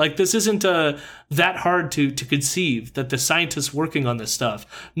similar. This isn't that hard to conceive that the scientists working on this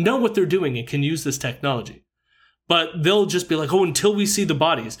stuff know what they're doing and can use this technology. But they'll just be like, oh, until we see the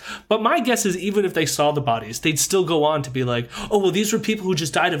bodies. But my guess is even if they saw the bodies, they'd still go on to be like, oh, well, these were people who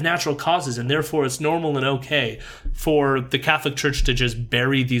just died of natural causes, and therefore it's normal and okay for the Catholic Church to just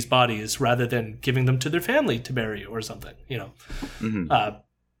bury these bodies rather than giving them to their family to bury or something, you know.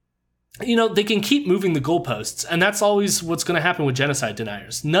 Mm-hmm. They can keep moving the goalposts, and that's always what's going to happen with genocide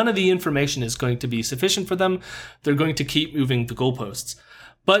deniers. None of the information is going to be sufficient for them. They're going to keep moving the goalposts.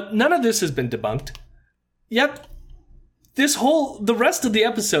 But none of this has been debunked. Yep. The rest of the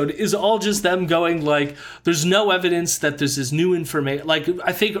episode is all just them going like, there's no evidence that there's this new information. Like,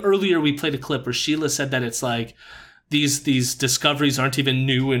 I think earlier we played a clip where Sheila said that it's like, these discoveries aren't even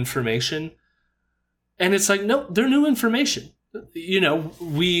new information. And it's like, no, they're new information.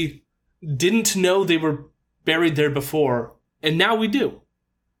 We didn't know they were buried there before, and now we do.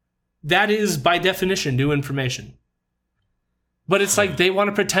 That is, by definition, new information. But it's like they want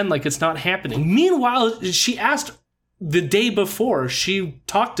to pretend like it's not happening. Meanwhile, she asked the day before, she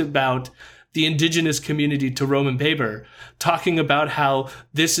talked about the indigenous community to Roman Baber, talking about how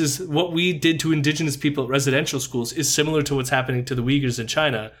this is what we did to indigenous people at residential schools is similar to what's happening to the Uyghurs in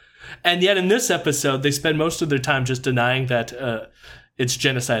China. And yet in this episode, they spend most of their time just denying that it's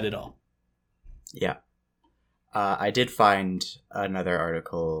genocide at all. Yeah. I did find another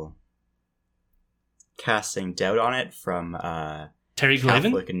article casting doubt on it from Terry Glavin?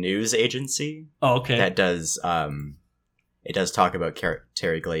 Catholic News Agency. Oh, okay. That does it does talk about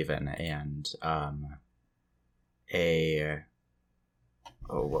Terry Glavin and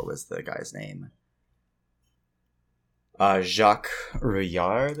what was the guy's name? Jacques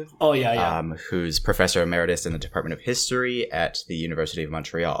Rouillard. Oh yeah. Who's professor emeritus in the Department of History at the University of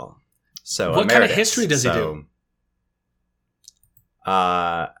Montreal. So what kind of history does he do?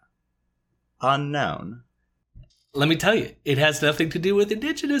 Unknown. Let me tell you, it has nothing to do with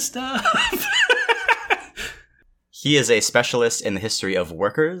indigenous stuff. He is a specialist in the history of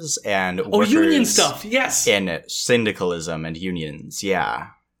workers and union stuff, yes. In syndicalism and unions, yeah,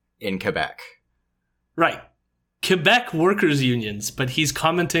 in Quebec. Right. Quebec workers' unions, but he's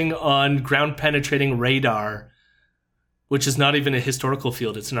commenting on ground-penetrating radar, which is not even a historical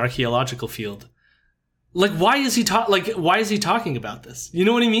field, it's an archaeological field. Like, why is he talking about this? You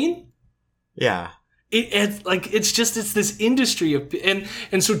know what I mean? Yeah. It's this industry of,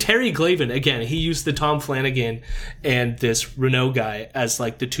 and so Terry Glavin, again, he used the Tom Flanagan and this Renault guy as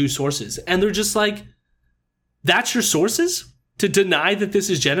like the two sources, and they're just like, that's your sources to deny that this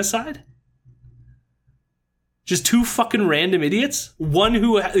is genocide? Just two fucking random idiots, one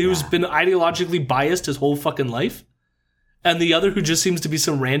who's been ideologically biased his whole fucking life, and the other who just seems to be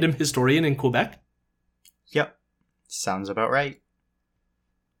some random historian in Quebec. Yep, sounds about right.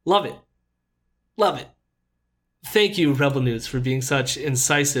 Love it. Love it. Thank you, Rebel News, for being such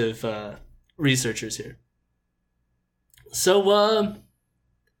incisive researchers here. So,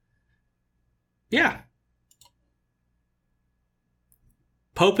 yeah.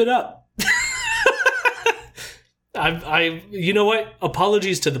 Pope it up. You know what?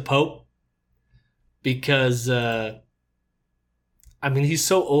 Apologies to the Pope. Because, he's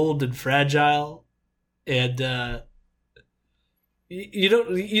so old and fragile. And, you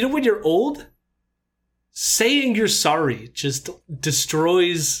know when you're old? Saying you're sorry just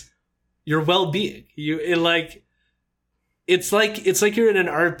destroys your well-being. It's like you're in an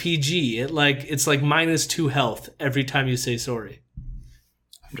RPG. It's like -2 health every time you say sorry.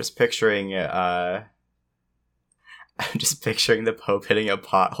 I'm just picturing the Pope hitting a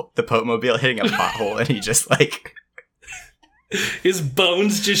pothole, the Pope mobile hitting a pothole, and he just like his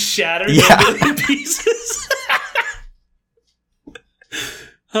bones just shattered in a million pieces.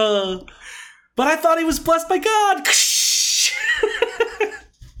 But I thought he was blessed by God.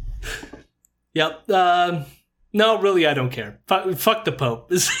 Yep. No, really, I don't care. Fuck the Pope.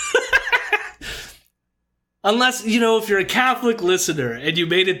 Unless, if you're a Catholic listener and you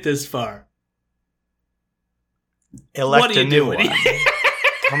made it this far. Elect a new one.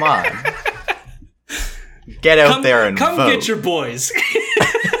 Come on. Get out there and vote. Come get your boys.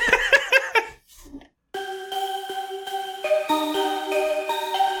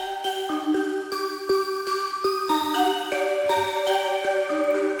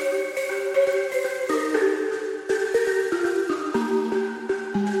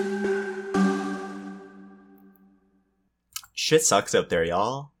 Shit sucks out there,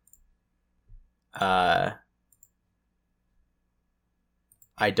 y'all. I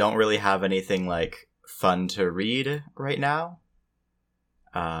don't really have anything like fun to read right now.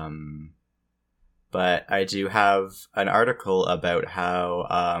 But I do have an article about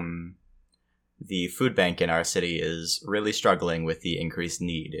how the food bank in our city is really struggling with the increased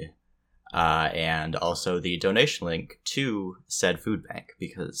need. and also the donation link to said food bank,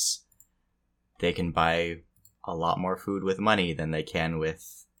 because they can buy a lot more food with money than they can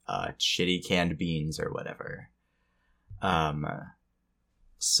with shitty canned beans or whatever.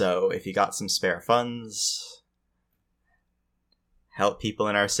 So if you got some spare funds, help people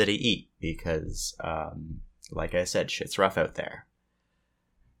in our city eat, because like I said, shit's rough out there.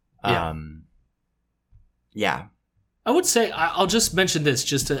 Yeah. I would say, I'll just mention this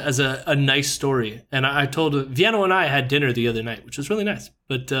just as a nice story. And I told Viano and I had dinner the other night, which was really nice.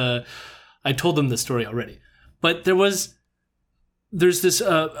 But I told them the story already. But there's this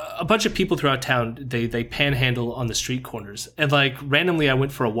a bunch of people throughout town. They panhandle on the street corners, and like randomly, I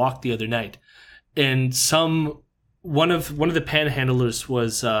went for a walk the other night, and one of the panhandlers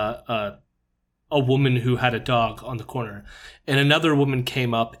was a woman who had a dog on the corner, and another woman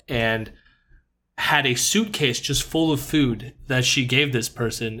came up and had a suitcase just full of food that she gave this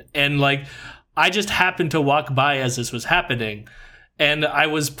person, and like I just happened to walk by as this was happening. And I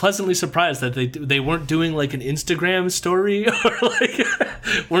was pleasantly surprised that they weren't doing like an Instagram story or like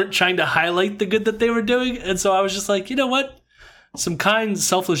weren't trying to highlight the good that they were doing. And so I was just like, you know what? Some kind,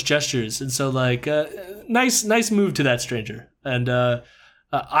 selfless gestures. And so like, nice move to that stranger. And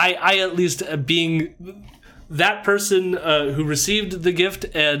I at least being that person who received the gift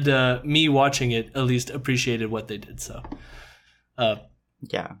and me watching it at least appreciated what they did. So,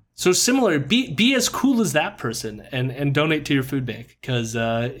 yeah. So similar, be as cool as that person and donate to your food bank, because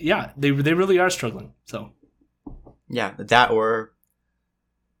they really are struggling. So yeah, that or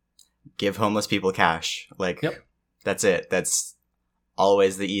give homeless people cash. Like, yep. That's it. That's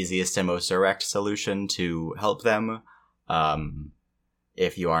always the easiest and most direct solution to help them.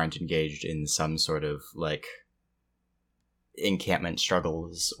 If you aren't engaged in some sort of like encampment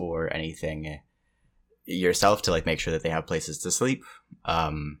struggles or anything yourself, to like make sure that they have places to sleep.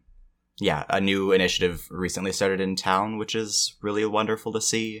 Yeah, a new initiative recently started in town, which is really wonderful to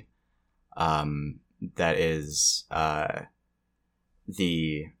see. That is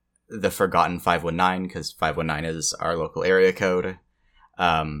the Forgotten 519, because 519 is our local area code.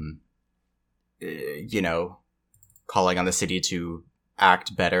 You know, calling on the city to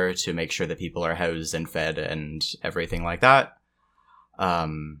act better to make sure that people are housed and fed and everything like that.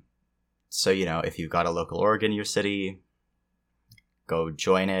 So, you know, if you've got a local org in your city, go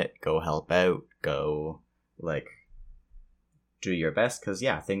join it, go help out, go, like, do your best, because,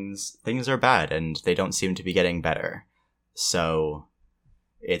 yeah, things are bad, and they don't seem to be getting better. So,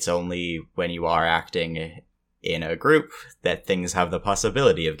 it's only when you are acting in a group that things have the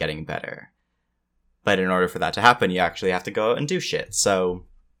possibility of getting better. But in order for that to happen, you actually have to go out and do shit. So,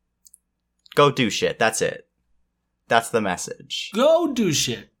 go do shit, that's it. That's the message. Go do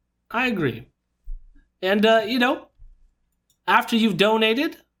shit. I agree. And, you know, after you've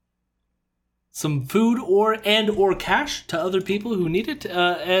donated some food or cash to other people who need it,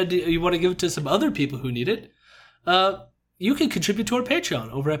 and you want to give it to some other people who need it, you can contribute to our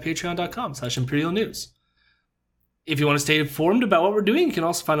Patreon over at patreon.com/Imperial News. If you want to stay informed about what we're doing, you can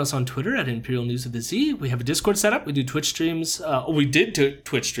also find us on Twitter at Imperial News with a Z. We have a Discord set up. We do Twitch streams. We did do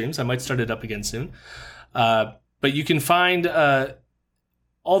Twitch streams. I might start it up again soon. But you can find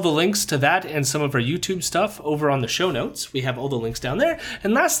all the links to that and some of our YouTube stuff over on the show notes. We have all the links down there.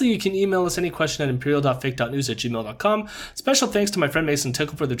 And lastly, you can email us any question at imperial.fake.news@gmail.com. Special thanks to my friend Mason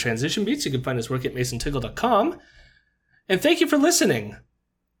Tickle for the transition beats. You can find his work at masontickle.com. And thank you for listening.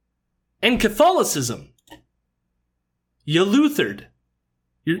 And Catholicism. You Luthered.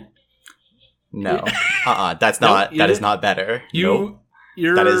 No. That's not, that is not better. You're,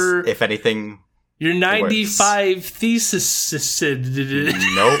 that is, if anything... Your 95 thesis.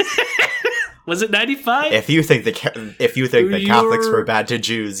 Nope. Was it 95? If you think the Catholics were bad to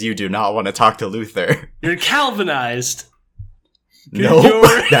Jews, you do not want to talk to Luther. You're Calvinized. No,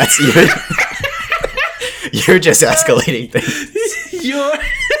 that's even. You're just escalating things.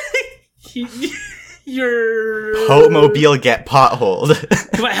 You're Homobile get potholed.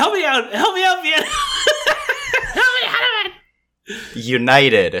 Come on, help me out, Vienna.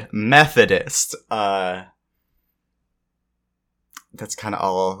 United Methodist. That's kind of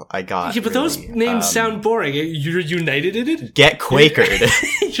all I got. Yeah, but really. those names sound boring. You're united in it. Get Quakered.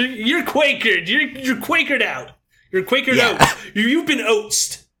 You're Quakered. You're Quakered out. You're Quakered out. You've been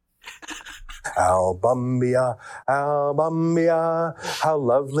oatsed. Albumbia, Albumbia, how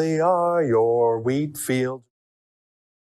lovely are your wheat fields.